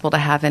impossible to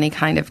have any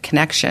kind of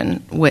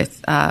connection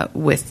with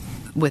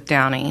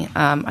Downey.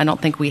 I don't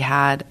think we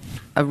had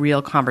a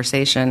real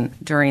conversation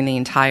during the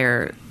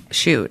entire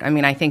shoot. I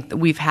mean, I think that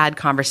we've had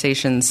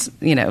conversations,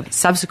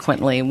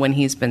 subsequently when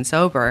he's been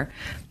sober,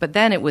 but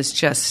then it was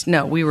just,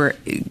 no, we were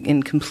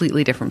in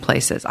completely different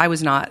places. I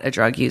was not a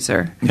drug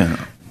user.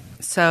 Yeah.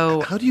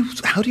 So how do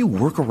you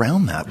work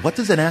around that? What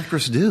does an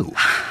actress do?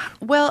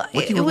 Well,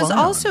 it was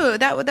also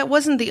that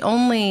wasn't the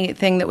only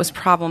thing that was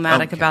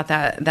problematic about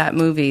that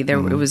movie. There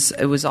it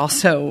was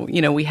also,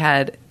 we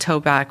had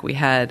Toback, we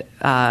had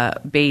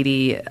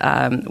Beatty,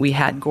 we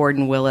had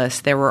Gordon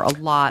Willis. There were a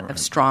lot of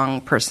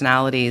strong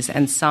personalities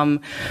and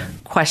some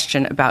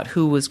question about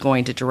who was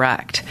going to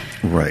direct.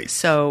 Right.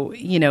 So,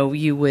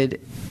 you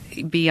would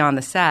be on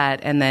the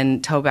set, and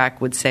then Toback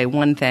would say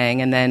one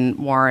thing, and then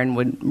Warren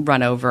would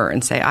run over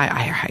and say,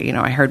 I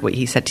heard what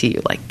he said to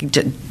you, like,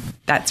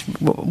 that's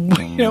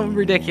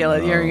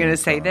ridiculous. You're going to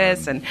say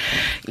this, and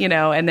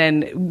and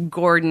then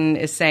Gordon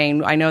is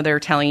saying, I know they're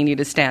telling you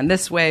to stand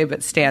this way,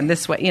 but stand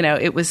this way.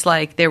 It was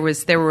like there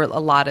were a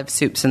lot of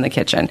soups in the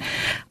kitchen,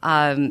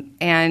 I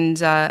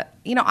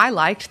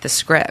liked the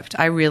script.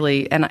 I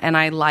really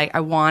I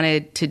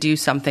wanted to do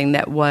something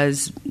that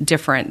was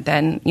different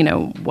than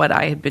what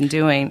I had been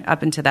doing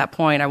up until that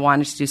point. I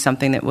wanted to do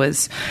something that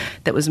was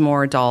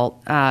more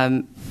adult.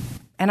 And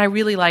I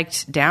really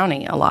liked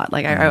Downey a lot.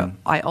 Like I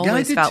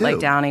always felt like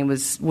Downey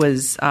was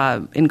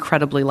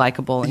incredibly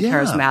likable and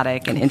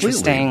charismatic and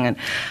interesting, and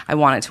I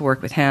wanted to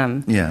work with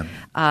him. Yeah.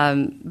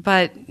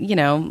 But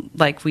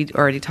like we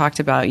already talked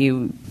about,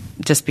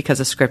 just because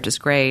a script is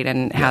great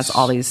and has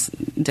all these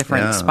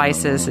different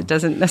spices, it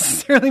doesn't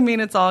necessarily mean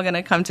it's all going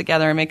to come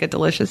together and make a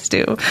delicious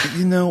stew.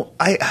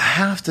 I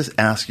have to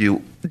ask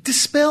you,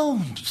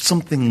 dispel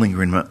something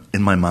lingering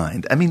in my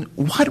mind. I mean,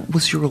 what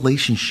was your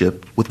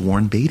relationship with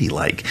Warren Beatty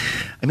like?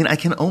 I mean, I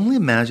can only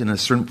imagine at a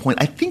certain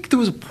point. I think there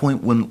was a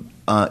point when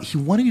he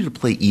wanted you to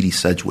play Edie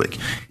Sedgwick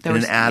in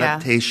an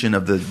adaptation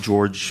of the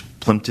George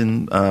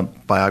Plimpton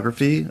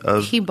biography.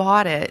 He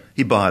bought it.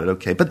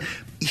 Okay. But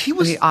he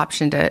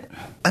optioned it.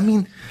 I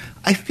mean,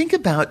 I think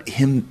about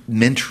him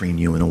mentoring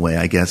you in a way,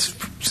 I guess,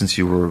 since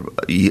you were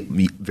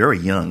very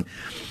young.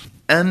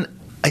 And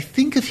I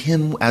think of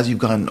him as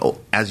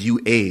you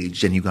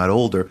aged and you got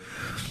older.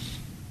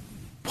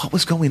 What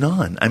was going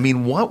on? I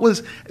mean,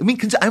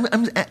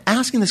 I'm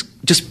asking this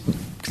just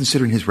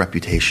considering his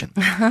reputation.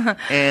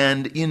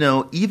 And,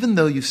 even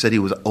though you said he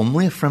was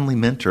only a friendly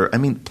mentor, I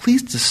mean,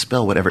 please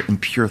dispel whatever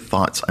impure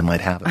thoughts I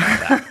might have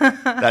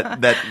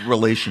about that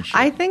relationship.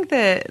 I think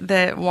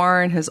that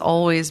Warren has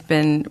always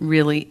been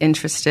really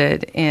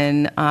interested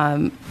in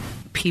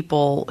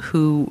people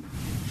who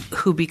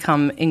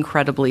become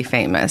incredibly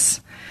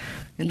famous.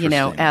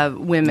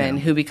 Women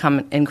who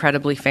become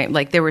incredibly famous.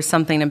 Like there was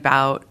something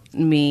about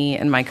me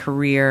and my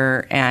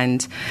career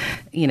and,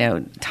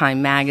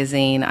 Time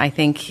Magazine. I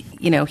think,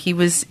 he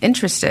was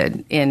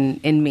interested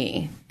in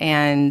me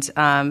and,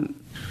 and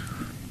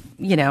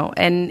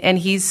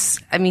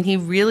he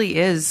really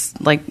is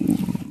like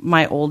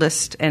my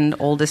oldest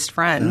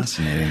friend.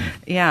 Fascinating.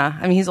 Yeah.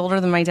 I mean, he's older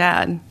than my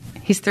dad.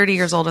 He's 30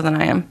 years older than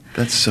I am.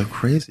 That's so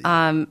crazy.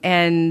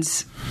 And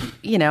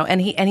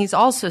he's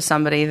also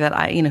somebody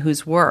that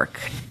whose work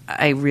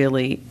I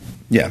really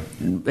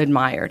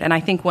admired. And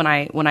I think when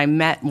I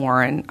met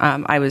Warren,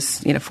 I was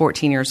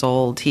 14 years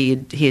old. He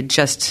had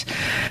just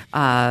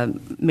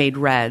made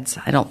Reds.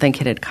 I don't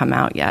think it had come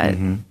out yet.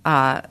 Mm-hmm.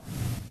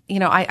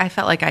 I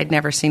felt like I'd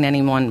never seen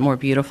anyone more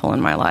beautiful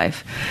in my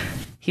life.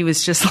 He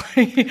was just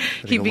like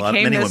he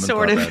became this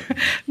sort of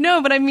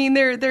no, but I mean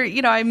there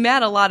I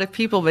met a lot of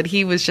people, but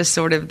he was just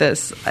sort of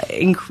this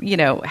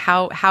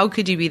how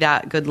could you be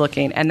that good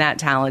looking and that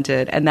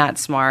talented and that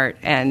smart?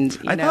 And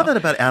I thought that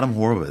about Adam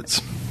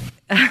Horowitz.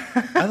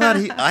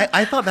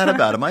 I thought that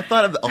about him. I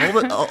thought of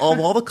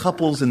all the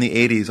couples in the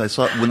 80s.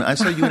 When I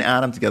saw you and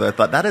Adam together, I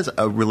thought that is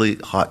a really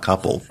hot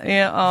couple.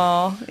 Yeah.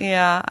 Oh,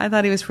 yeah. I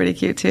thought he was pretty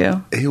cute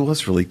too. He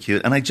was really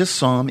cute, and I just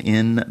saw him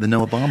in the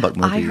Noah Baumbach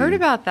movie. I heard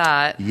about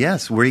that.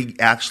 Yes, where he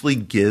actually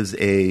gives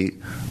an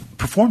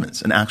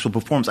actual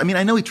performance. I mean,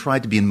 I know he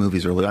tried to be in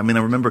movies earlier. I mean,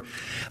 I remember,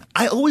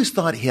 I always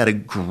thought he had a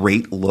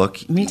great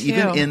look. Me too.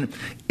 Even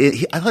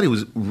I thought he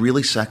was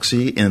really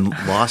sexy in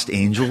Lost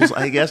Angels,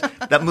 I guess.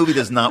 That movie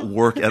does not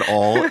work at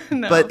all.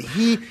 No. But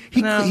he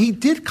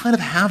did kind of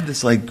have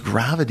this like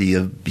gravity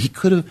of, he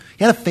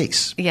had a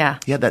face. Yeah.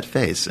 He had that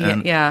face.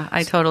 And yeah,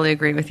 I totally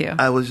agree with you.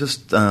 I was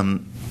just,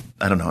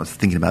 I don't know. I was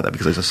thinking about that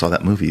because I just saw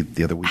that movie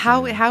the other week.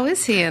 How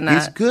is he in that?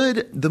 He's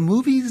good. The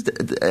movie's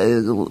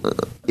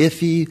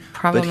iffy,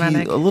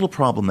 problematic. But a little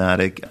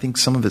problematic. I think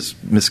some of it's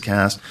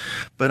miscast,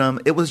 but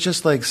it was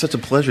just like such a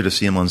pleasure to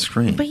see him on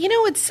screen. But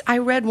I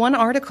read one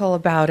article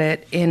about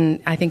it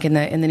in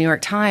the New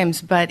York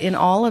Times, but in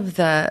all of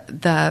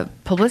the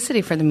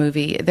publicity for the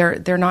movie,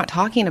 they're not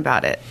talking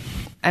about it.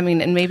 I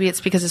mean, and maybe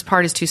it's because his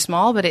part is too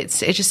small, but it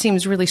just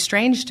seems really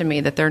strange to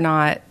me that they're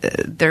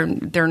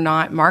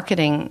not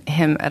marketing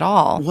him at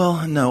all.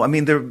 Well, no, I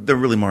mean they're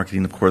really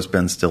marketing, of course,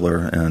 Ben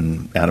Stiller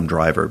and Adam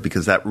Driver,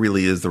 because that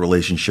really is the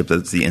relationship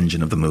that's the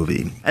engine of the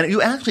movie. And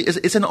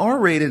it's an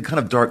R-rated kind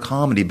of dark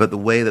comedy, but the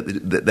way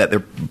that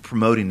they're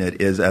promoting it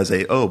is as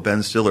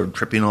Ben Stiller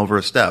tripping over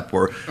a step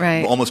or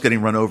almost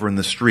getting run over in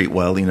the street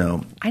while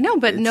I know,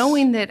 but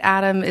knowing that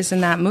Adam is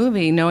in that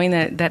movie, knowing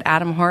that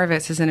Adam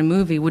Horowitz is in a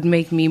movie would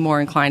make me more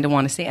inclined to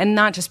want to see, and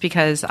not just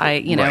because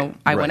I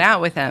went out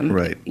with him.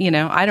 Right.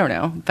 I don't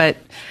know, but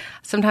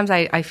sometimes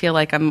I feel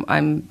like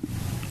I'm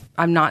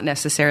not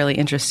necessarily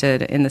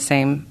interested in the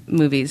same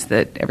movies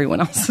that everyone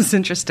else is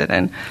interested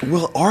in.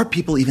 Well, are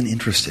people even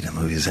interested in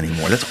movies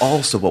anymore? That's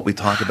also what we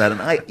talk about,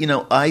 and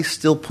I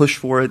still push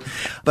for it,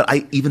 but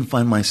I even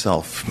find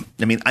myself.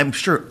 I mean, I'm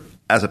sure.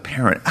 As a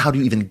parent, how do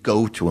you even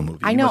go to a movie?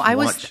 I know. I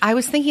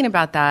was thinking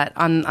about that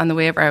on the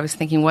way over. I was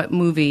thinking what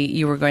movie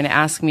you were going to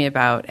ask me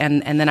about,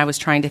 and then I was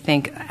trying to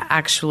think.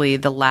 Actually,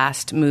 the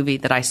last movie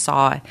that I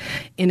saw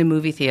in a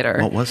movie theater.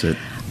 What was it?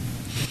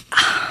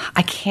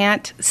 I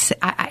can't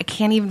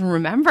even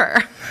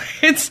remember.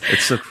 It's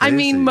so crazy. I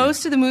mean,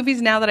 most of the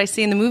movies now that I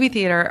see in the movie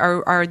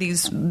theater are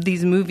these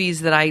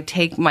movies that I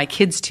take my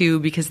kids to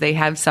because they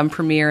have some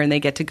premiere and they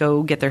get to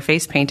go get their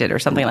face painted or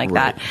something like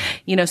that.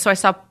 So I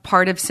saw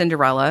part of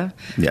Cinderella.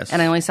 Yes.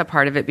 And I only saw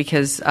part of it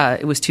because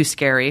it was too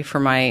scary for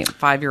my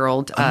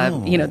 5-year-old.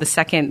 The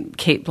second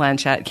Kate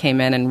Blanchett came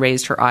in and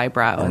raised her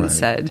eyebrow and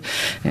said,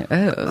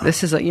 "Oh,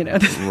 this is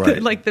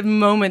like the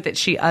moment that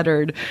she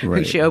uttered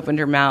when she opened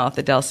her mouth,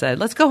 Adele said,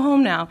 'Let's go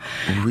home now.'"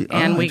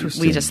 And we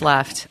just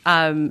left.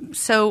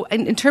 So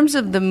in terms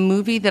of the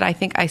movie that I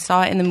think I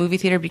saw in the movie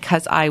theater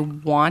because I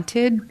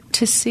wanted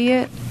to see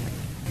it,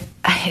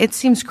 it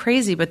seems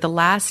crazy, but the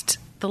last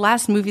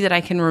movie that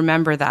I can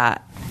remember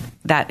that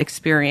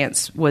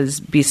experience was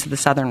Beasts of the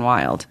Southern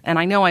Wild. And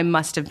I know I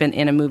must have been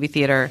in a movie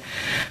theater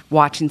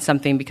watching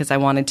something because I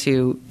wanted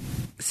to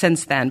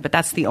since then, but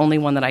that's the only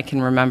one that I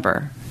can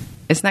remember.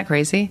 Isn't that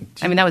crazy?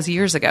 I mean, that was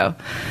years ago.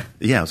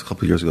 Yeah, it was a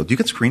couple of years ago. Do you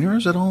get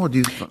screeners at all? Or do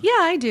you? Yeah,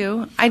 I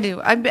do.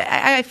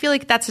 I feel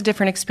like that's a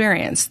different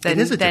experience. It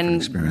is a different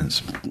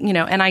experience.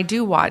 And I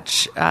do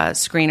watch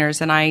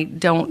screeners, and I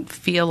don't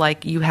feel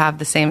like you have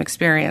the same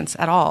experience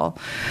at all.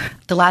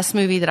 The last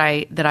movie that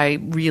I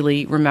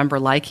really remember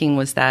liking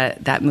was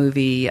that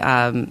movie,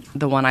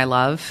 The One I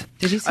Love.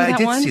 Did you see that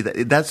one? I did see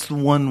that. That's the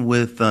one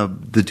with the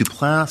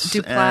Duplass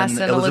and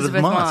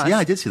Elizabeth Moss. Yeah,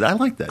 I did see that. I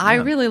liked that. I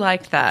really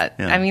liked that.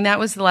 Yeah. I mean, that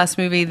was the last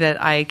movie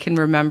that I can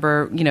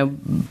remember.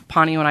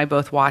 Ponyo and I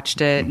both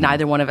watched it. Mm-hmm.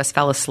 Neither one of us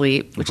fell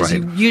asleep, which is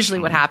usually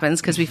what happens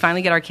because we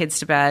finally get our kids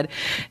to bed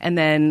and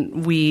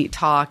then we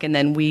talk and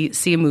then we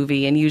see a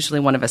movie and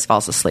usually one of us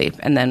falls asleep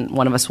and then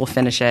one of us will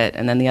finish it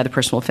and then the other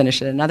person will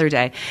finish it another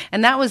day.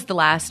 And that was the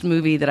last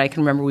movie that I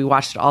can remember. We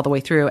watched it all the way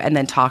through and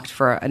then talked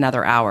for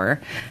another hour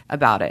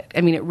about it.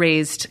 I mean, it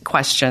raised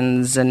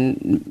questions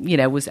and,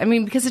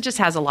 because it just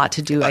has a lot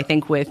to do, I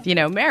think, with,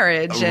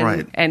 marriage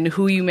and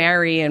who you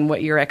marry and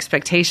what your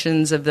expectations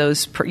of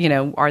those,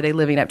 are they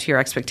living up to your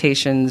expectations?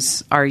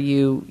 Can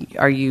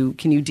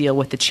you deal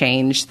with the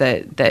change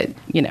that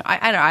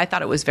I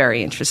thought it was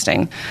very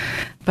interesting.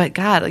 But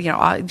God,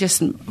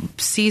 just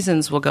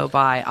seasons will go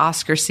by,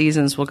 Oscar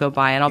seasons will go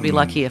by, and I'll be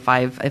lucky if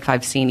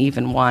I've seen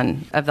even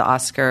one of the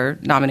Oscar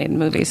nominated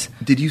movies.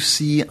 Did you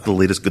see the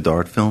latest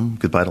Godard film,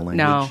 Goodbye to Language?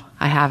 No,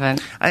 I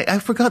haven't. I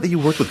forgot that you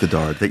worked with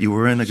Godard, that you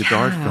were in a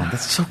Godard film.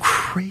 That's so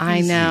crazy.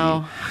 I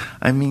know.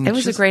 I mean, it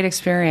was a great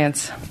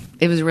experience.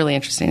 It was a really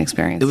interesting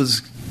experience. It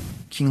was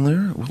King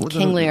Lear?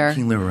 King Lear.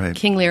 King Lear, right.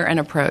 King Lear and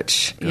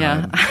Approach. God,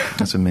 yeah.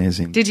 That's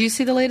amazing. Did you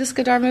see the latest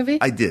Godard movie?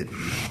 I did.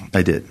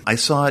 I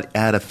saw it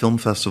at a film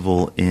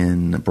festival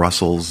in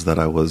Brussels that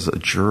I was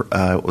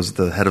was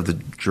the head of the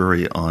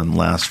jury on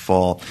last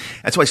fall.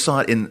 And so I saw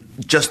it in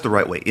just the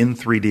right way, in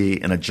 3D,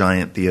 in a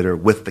giant theater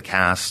with the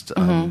cast.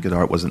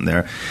 Godard wasn't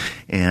there.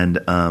 And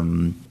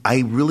I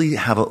really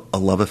have a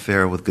love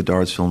affair with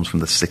Godard's films from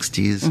the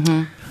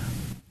 60s.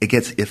 it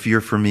gets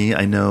iffier for me.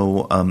 I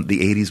know the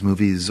 80s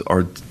movies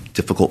are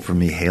difficult for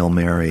me. Hail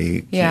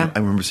Mary. Yeah. I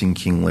remember seeing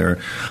King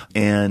Lear.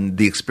 And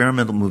the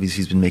experimental movies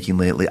he's been making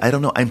lately, I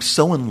don't know. I'm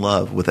so in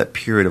love with that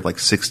period of like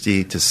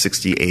 60 to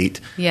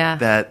 68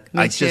 that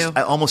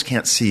I almost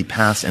can't see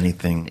past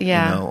anything.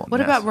 Yeah. You know,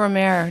 what about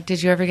Romer?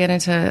 Did you ever get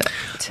into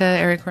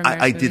Eric Romer's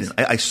I movies? didn't.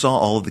 I saw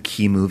all of the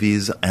key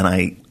movies, and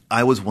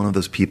I was one of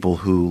those people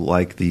who,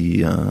 like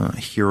the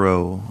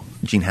hero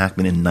Gene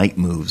Hackman in Night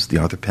Moves, the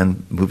Arthur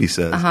Penn movie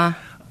says,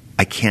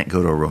 I can't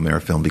go to a Romer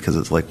film because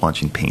it's like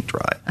watching paint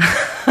dry.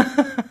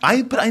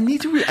 But I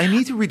need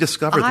to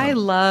rediscover them. I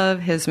love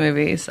his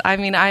movies. I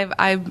mean,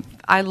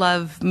 I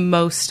love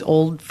most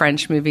old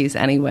French movies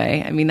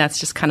anyway. I mean, that's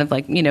just kind of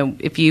like, you know,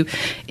 if you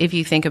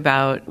think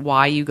about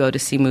why you go to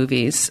see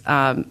movies,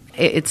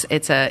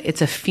 it's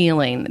a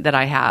feeling that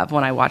I have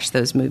when I watch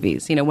those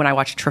movies. You know, when I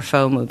watch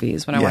Truffaut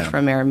movies, when I watch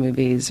Romer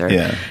movies, or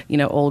you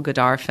know, old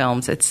Godard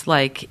films. It's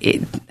like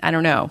I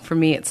don't know. For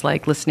me, it's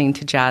like listening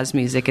to jazz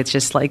music. It's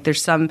just like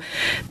there's some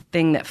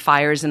thing that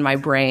fires in my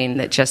brain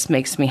that just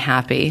makes me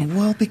happy.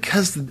 Well,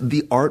 because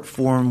the art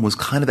form was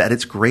kind of at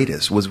its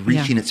greatest, was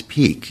reaching its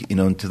peak, you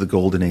know, into the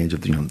golden age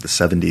of the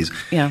 70s.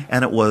 Yeah.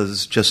 And it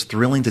was just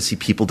thrilling to see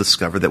people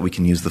discover that we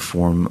can use the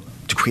form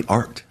to create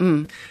art.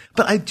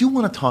 But I do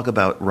want to talk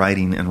about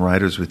writing and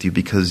writers with you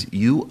because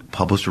you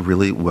published a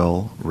really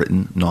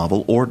well-written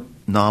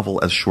novel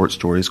as short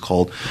stories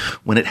called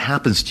When It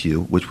Happens to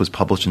You, which was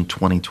published in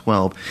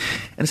 2012.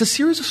 And it's a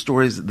series of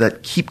stories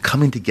that keep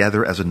coming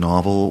together as a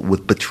novel,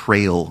 with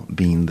betrayal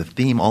being the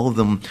theme. All of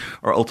them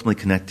are ultimately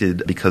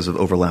connected because of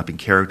overlapping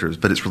characters,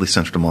 but it's really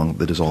centered among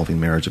the dissolving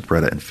marriage of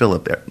Bret and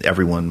Philip.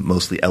 Everyone,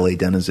 mostly L.A.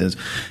 denizens,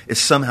 is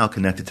somehow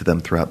connected to them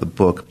throughout the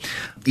book.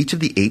 Each of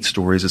the 8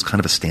 stories is kind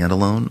of a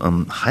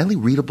standalone, highly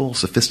readable,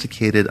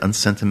 sophisticated,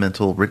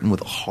 unsentimental, written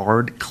with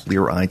hard,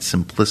 clear-eyed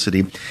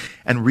simplicity.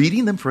 And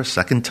reading them for a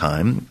second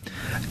time,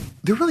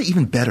 they're really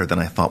even better than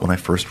I thought when I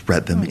first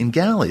read them in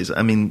galleys.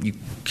 I mean, you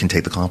can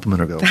take the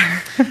compliment or go.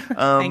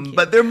 Thank you.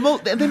 But they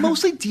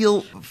mostly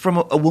deal from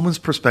a woman's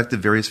perspective,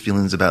 various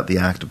feelings about the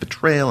act of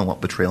betrayal and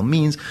what betrayal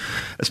means,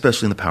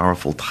 especially in the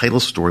powerful title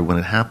story When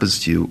It Happens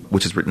to You,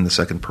 which is written in the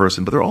second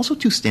person. But there are also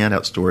 2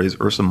 standout stories,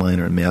 Ursa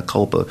Minor and Mea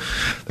Culpa,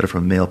 that are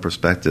from a male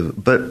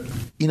perspective. But,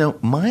 you know,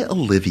 My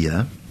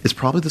Olivia is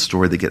probably the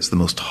story that gets the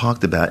most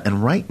talked about.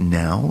 And right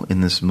now,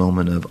 in this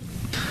moment of,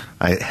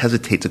 I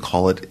hesitate to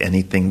call it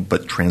anything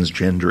but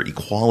transgender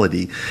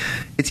equality,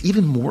 it's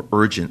even more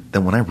urgent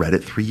than when I read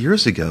it 3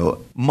 years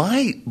ago.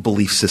 My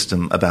belief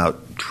system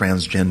about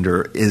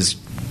transgender is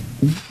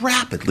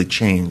rapidly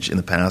changed in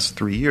the past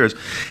 3 years.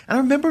 And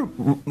I remember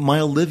My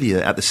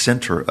Olivia at the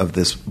center of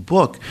this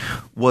book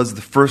was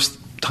the first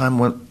time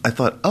when I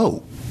thought,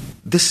 oh,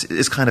 this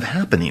is kind of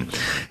happening.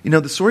 You know,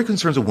 the story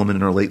concerns a woman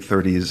in her late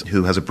 30s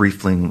who has a brief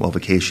fling while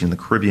vacationing in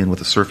the Caribbean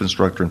with a surf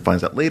instructor and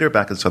finds out later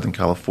back in Southern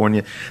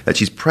California that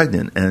she's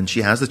pregnant, and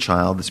she has a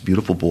child, this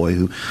beautiful boy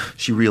who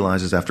she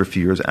realizes after a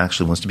few years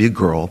actually wants to be a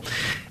girl.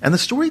 And the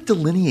story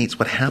delineates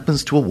what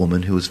happens to a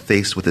woman who is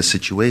faced with this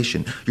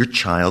situation. Your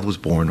child was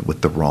born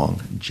with the wrong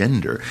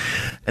gender.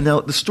 And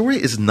now the story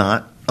is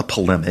not a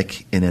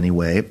polemic in any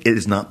way. It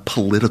is not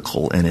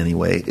political in any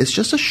way. It's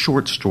just a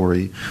short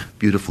story,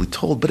 beautifully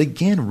told. But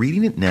again,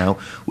 reading it now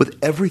with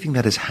everything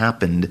that has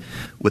happened,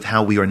 with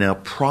how we are now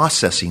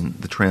processing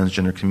the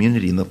transgender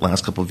community in the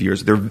last couple of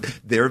years,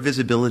 their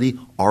visibility,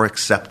 our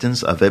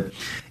acceptance of it,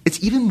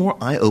 it's even more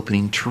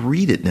eye-opening to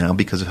read it now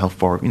because of how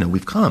far, you know,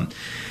 we've come.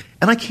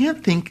 And I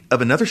can't think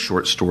of another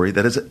short story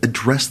that has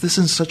addressed this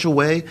in such a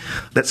way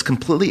that's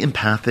completely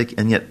empathic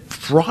and yet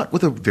fraught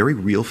with a very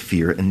real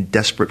fear and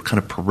desperate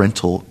kind of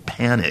parental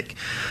panic.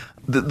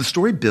 The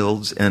story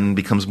builds and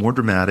becomes more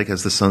dramatic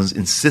as the son's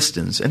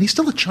insistence, and he's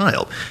still a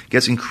child,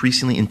 gets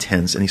increasingly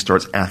intense and he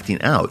starts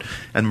acting out.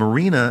 And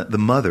Marina, the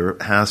mother,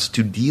 has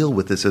to deal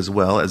with this as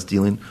well as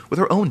dealing with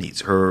her own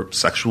needs, her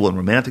sexual and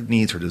romantic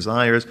needs, her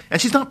desires.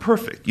 And she's not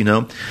perfect, you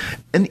know.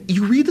 And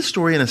you read the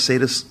story in a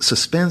state of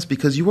suspense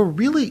because you are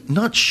really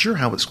not sure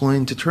how it's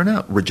going to turn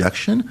out.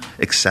 Rejection,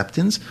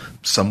 acceptance,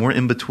 somewhere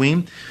in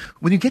between.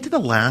 When you get to the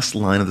last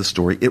line of the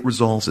story, it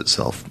resolves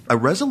itself. A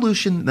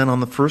resolution that on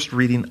the first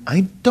reading,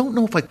 I don't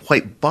know if I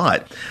quite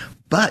bought,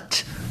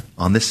 but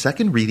on this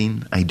second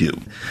reading, I do.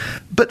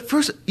 But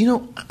first, you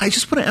know, I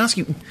just want to ask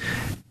you,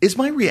 is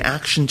my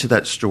reaction to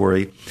that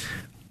story,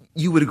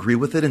 you would agree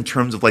with it in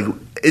terms of like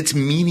its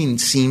meaning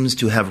seems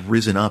to have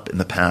risen up in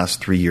the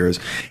past 3 years.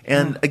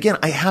 And again,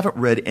 I haven't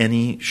read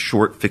any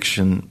short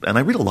fiction, and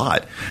I read a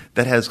lot,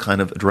 that has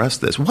kind of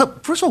addressed this.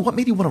 First of all, what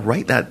made you want to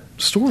write that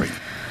story?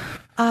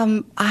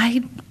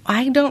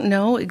 I don't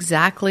know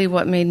exactly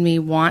what made me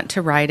want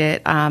to write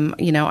it.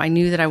 You know, I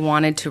knew that I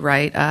wanted to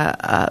write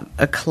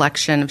a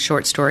collection of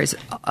short stories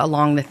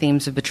along the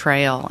themes of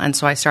betrayal, and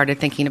so I started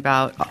thinking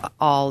about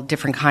all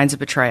different kinds of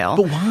betrayal.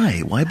 But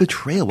why? Why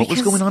betrayal? What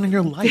was going on in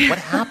your life? What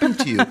happened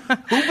to you?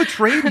 Who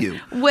betrayed you?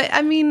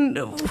 I mean,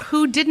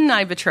 who didn't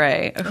I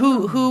betray?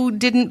 Who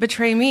didn't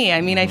betray me?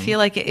 I mean, I feel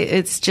like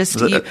it's just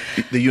the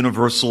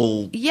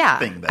universal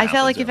thing that I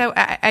felt like happens,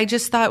 if I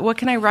just thought, what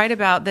can I write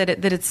about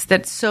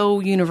that's that's so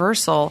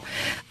universal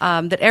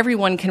that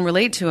everyone can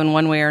relate to in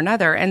one way or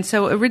another. And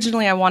so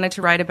originally I wanted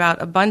to write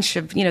about a bunch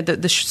of,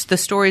 the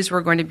stories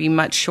were going to be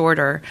much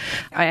shorter.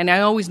 And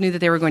I always knew that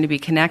they were going to be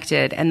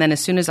connected. And then as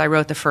soon as I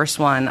wrote the first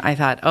one, I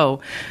thought,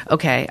 oh,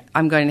 okay,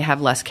 I'm going to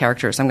have less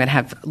characters. I'm going to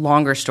have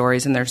longer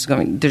stories, and there's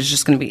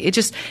just going to be, it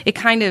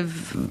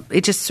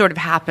just sort of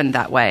happened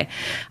that way.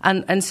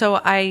 And so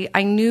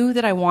I knew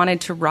that I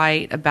wanted to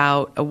write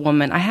about a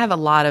woman. I have a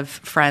lot of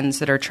friends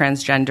that are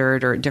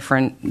transgendered or at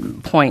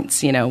different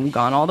points,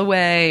 gone all the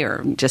way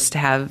or just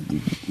have,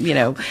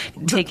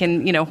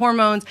 taken,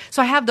 hormones.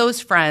 So I have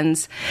those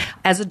friends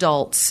as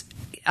adults.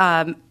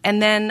 And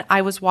then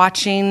I was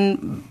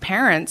watching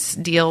parents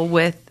deal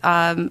with,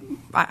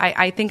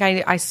 I think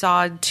I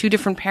saw two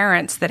different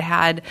parents that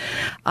had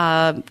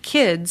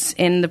kids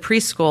in the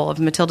preschool of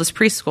Matilda's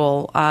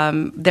preschool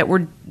that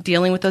were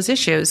dealing with those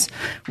issues.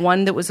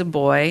 One that was a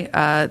boy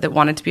that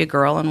wanted to be a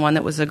girl, and one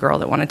that was a girl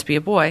that wanted to be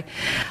a boy.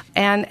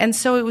 And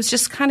so it was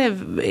just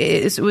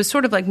it was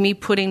sort of like me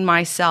putting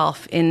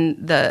myself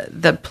in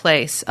the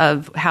place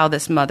of how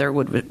this mother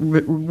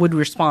would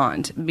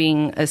respond,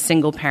 being a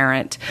single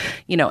parent,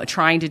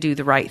 trying to do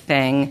the right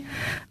thing,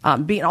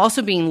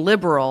 also being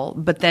liberal,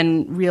 but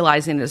then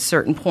realizing at a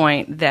certain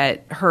point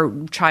that her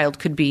child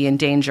could be in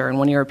danger. And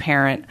when you're a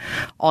parent,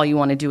 all you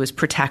want to do is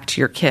protect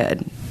your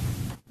kid.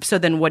 So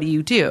then what do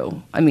you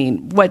do? I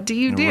mean, what do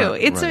you do?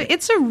 Right,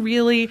 it's a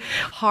really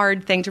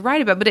hard thing to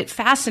write about, but it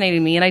fascinated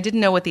me, and I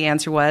didn't know what the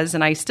answer was,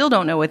 and I still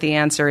don't know what the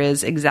answer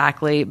is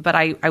exactly, but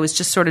I was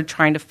just sort of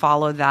trying to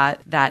follow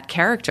that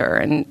character.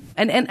 And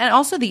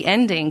also the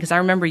ending, because I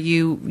remember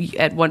you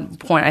at one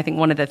point, I think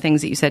one of the things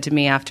that you said to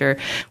me after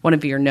one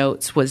of your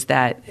notes was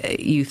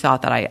that you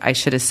thought that I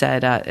should have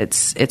said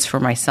it's for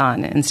my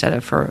son instead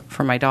of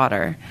for my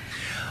daughter.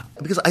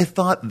 Because I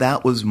thought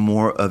that was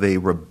more of a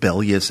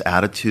rebellious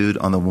attitude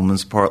on the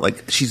woman's part.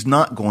 Like, she's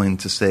not going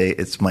to say,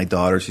 it's my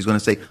daughter. She's going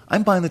to say,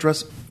 I'm buying the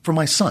dress for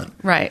my son.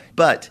 Right.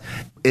 But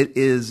it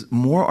is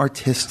more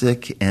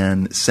artistic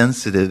and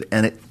sensitive,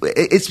 and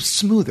it's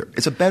smoother.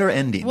 It's a better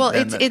ending. Well,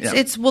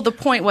 the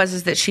point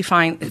was that she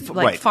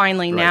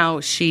finally now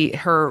she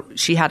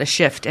had a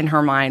shift in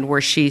her mind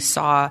where she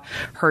saw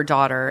her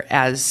daughter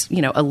as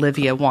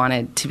Olivia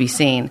wanted to be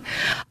seen.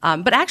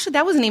 But actually,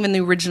 that wasn't even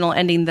the original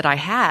ending that I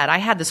had. I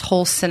had this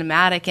whole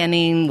cinematic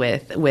ending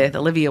with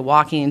Olivia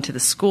walking into the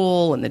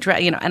school and the dress,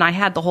 and I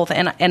had the whole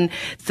thing, and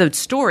the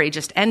story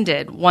just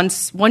ended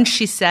once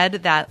she said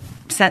that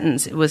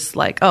sentence. It was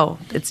like, oh,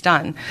 it's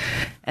done.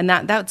 And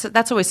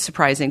that's always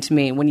surprising to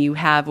me when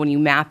you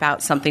map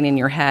out something in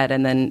your head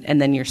and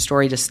then your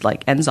story just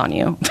like ends on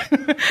you.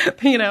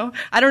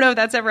 I don't know if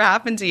that's ever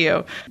happened to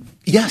you.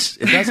 Yes,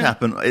 it does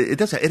happen. It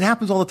does. It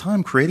happens all the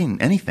time. Creating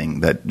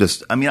anything that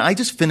I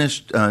just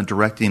finished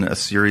directing a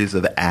series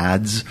of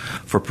ads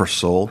for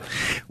Persol,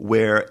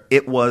 where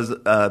it was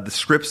the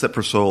scripts that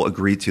Persol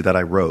agreed to that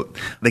I wrote.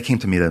 They came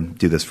to me to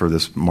do this for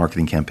this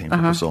marketing campaign for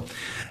Persol.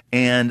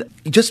 And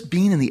just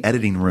being in the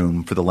editing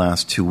room for the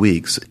last 2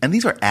 weeks, and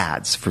these are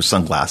ads for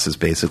sunglasses,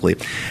 basically.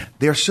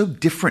 They are so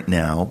different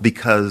now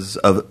because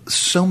of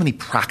so many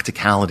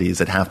practicalities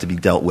that have to be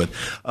dealt with.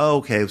 Oh,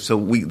 okay, so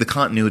the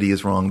continuity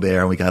is wrong there,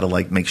 and we got to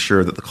make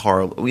sure that the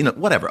car,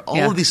 whatever.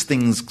 All of these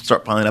things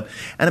start piling up,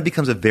 and it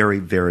becomes a very,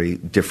 very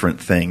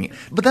different thing.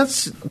 But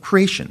that's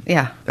creation.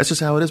 Yeah, that's just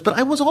how it is. But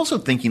I was also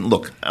thinking,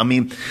 look,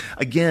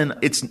 again,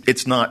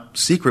 it's not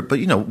secret, but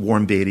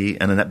Warren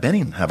Beatty and Annette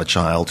Bening have a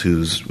child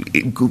who's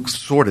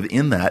sort of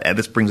in that, and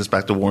this brings us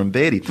back to Warren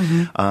Beatty.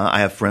 Mm-hmm. I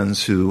have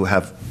friends who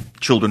have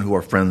children who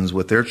are friends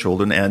with their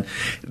children, and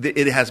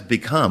it has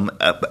become,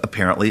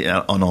 apparently,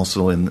 and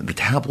also in the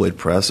tabloid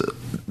press,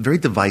 very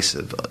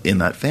divisive in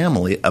that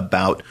family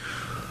about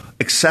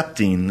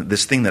accepting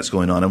this thing that's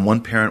going on. And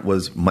one parent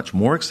was much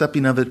more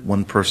accepting of it.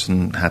 One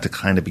person had to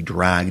kind of be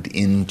dragged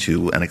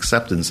into an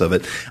acceptance of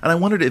it. And I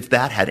wondered if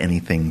that had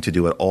anything to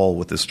do at all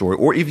with the story,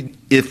 or even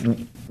if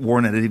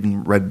Warren had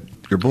even read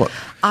your book.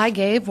 I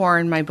gave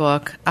Warren my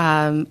book.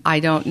 I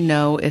don't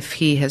know if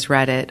he has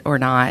read it or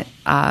not.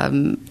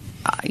 And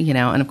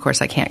of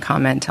course I can't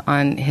comment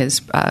on his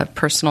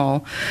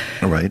personal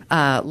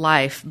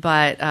life,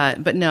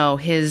 but no,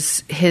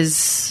 his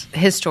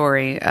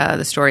story,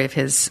 the story of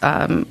his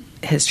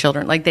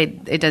children,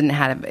 it didn't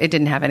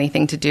have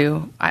anything to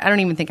do. I don't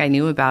even think I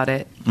knew about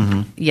it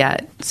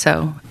yet.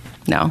 So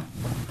no.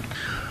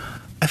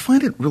 I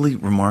find it really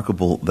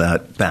remarkable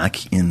that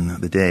back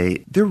in the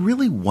day, there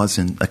really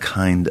wasn't a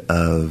kind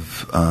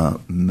of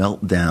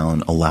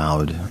meltdown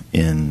allowed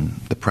in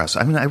the press.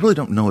 I really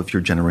don't know if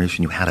your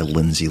generation, you had a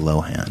Lindsay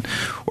Lohan,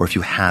 or if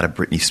you had a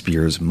Britney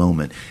Spears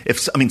moment.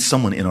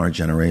 Someone in our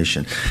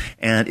generation,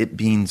 and it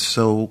being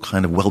so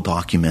kind of well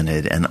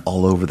documented and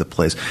all over the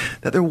place,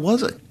 that there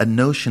was a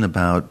notion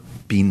about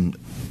being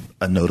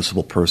a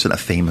noticeable person, a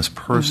famous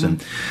person,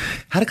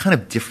 had a kind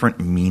of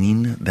different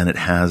meaning than it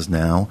has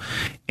now,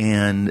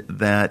 and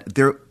that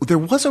there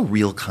was a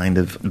real kind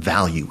of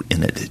value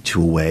in it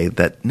to a way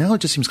that now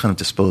it just seems kind of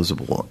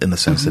disposable in the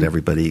sense that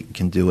everybody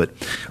can do it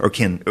or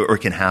can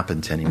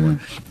happen to anyone.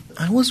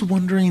 I was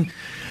wondering,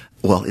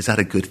 Well, is that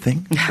a good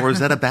thing or is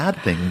that a bad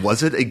thing?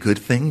 Was it a good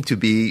thing to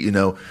be,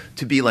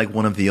 to be like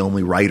one of the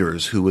only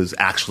writers who was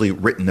actually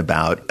written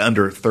about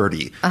under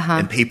 30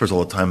 in papers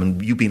all the time,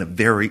 and you being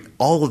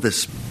all of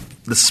this,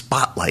 the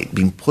spotlight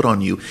being put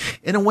on you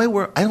in a way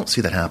where I don't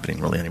see that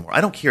happening really anymore.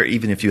 I don't care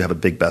even if you have a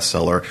big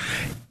bestseller.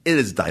 It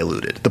is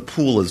diluted. The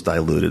pool is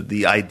diluted.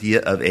 The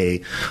idea of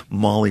a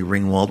Molly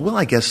Ringwald, well,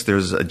 I guess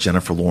there's a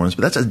Jennifer Lawrence,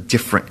 but that's a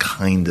different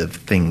kind of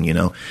thing,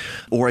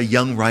 or a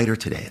young writer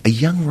today. A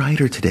young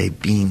writer today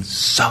being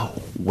so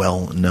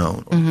well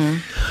known.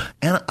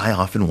 And I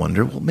often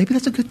wonder, well, maybe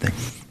that's a good thing.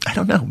 I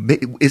don't know.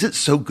 Is it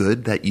so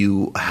good that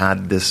you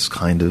had this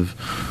kind of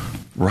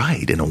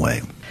ride in a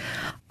way?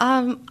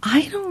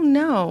 I don't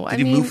know.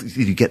 Did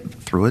you get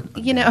through it?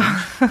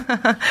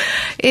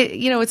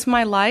 It's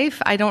my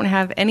life. I don't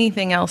have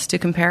anything else to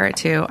compare it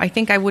to. I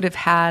think I would have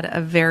had a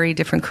very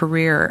different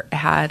career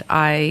had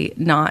I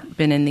not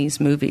been in these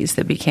movies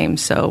that became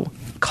so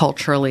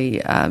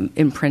culturally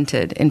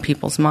imprinted in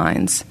people's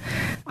minds.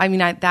 I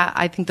mean,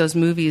 I think those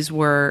movies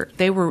were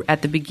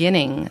at the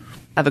beginning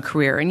of a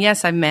career. And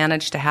yes, I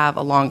managed to have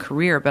a long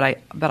career, but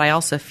I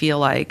also feel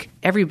like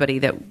everybody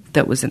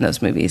that was in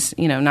those movies,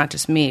 not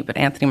just me, but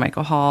Anthony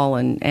Michael Hall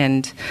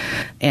and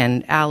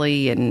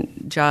Allie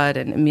and Judd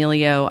and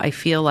Emilio, I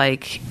feel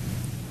like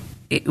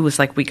it was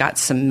like we got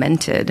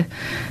cemented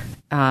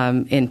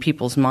in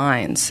people's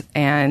minds,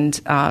 and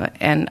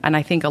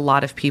I think a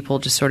lot of people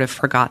just sort of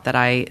forgot that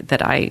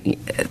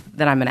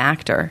I'm an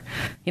actor.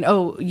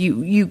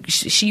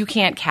 You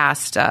can't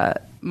cast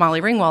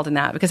Molly Ringwald in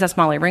that because that's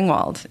Molly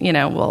Ringwald.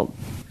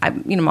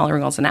 Molly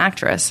Ringwald's an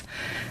actress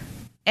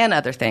and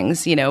other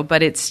things,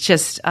 but it's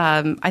just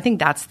I think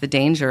that's the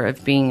danger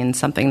of being in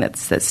something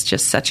that's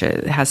just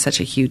has such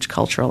a huge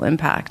cultural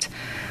impact.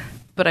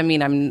 But I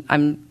mean,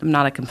 I'm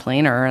not a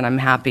complainer, and I'm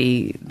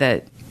happy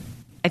that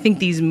I think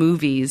these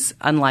movies,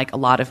 unlike a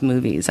lot of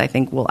movies, I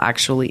think will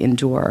actually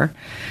endure,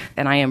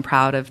 and I am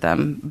proud of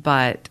them.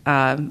 But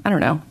I don't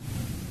know.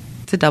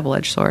 It's a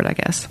double-edged sword, I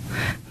guess.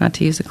 Not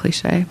to use a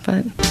cliche,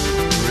 but...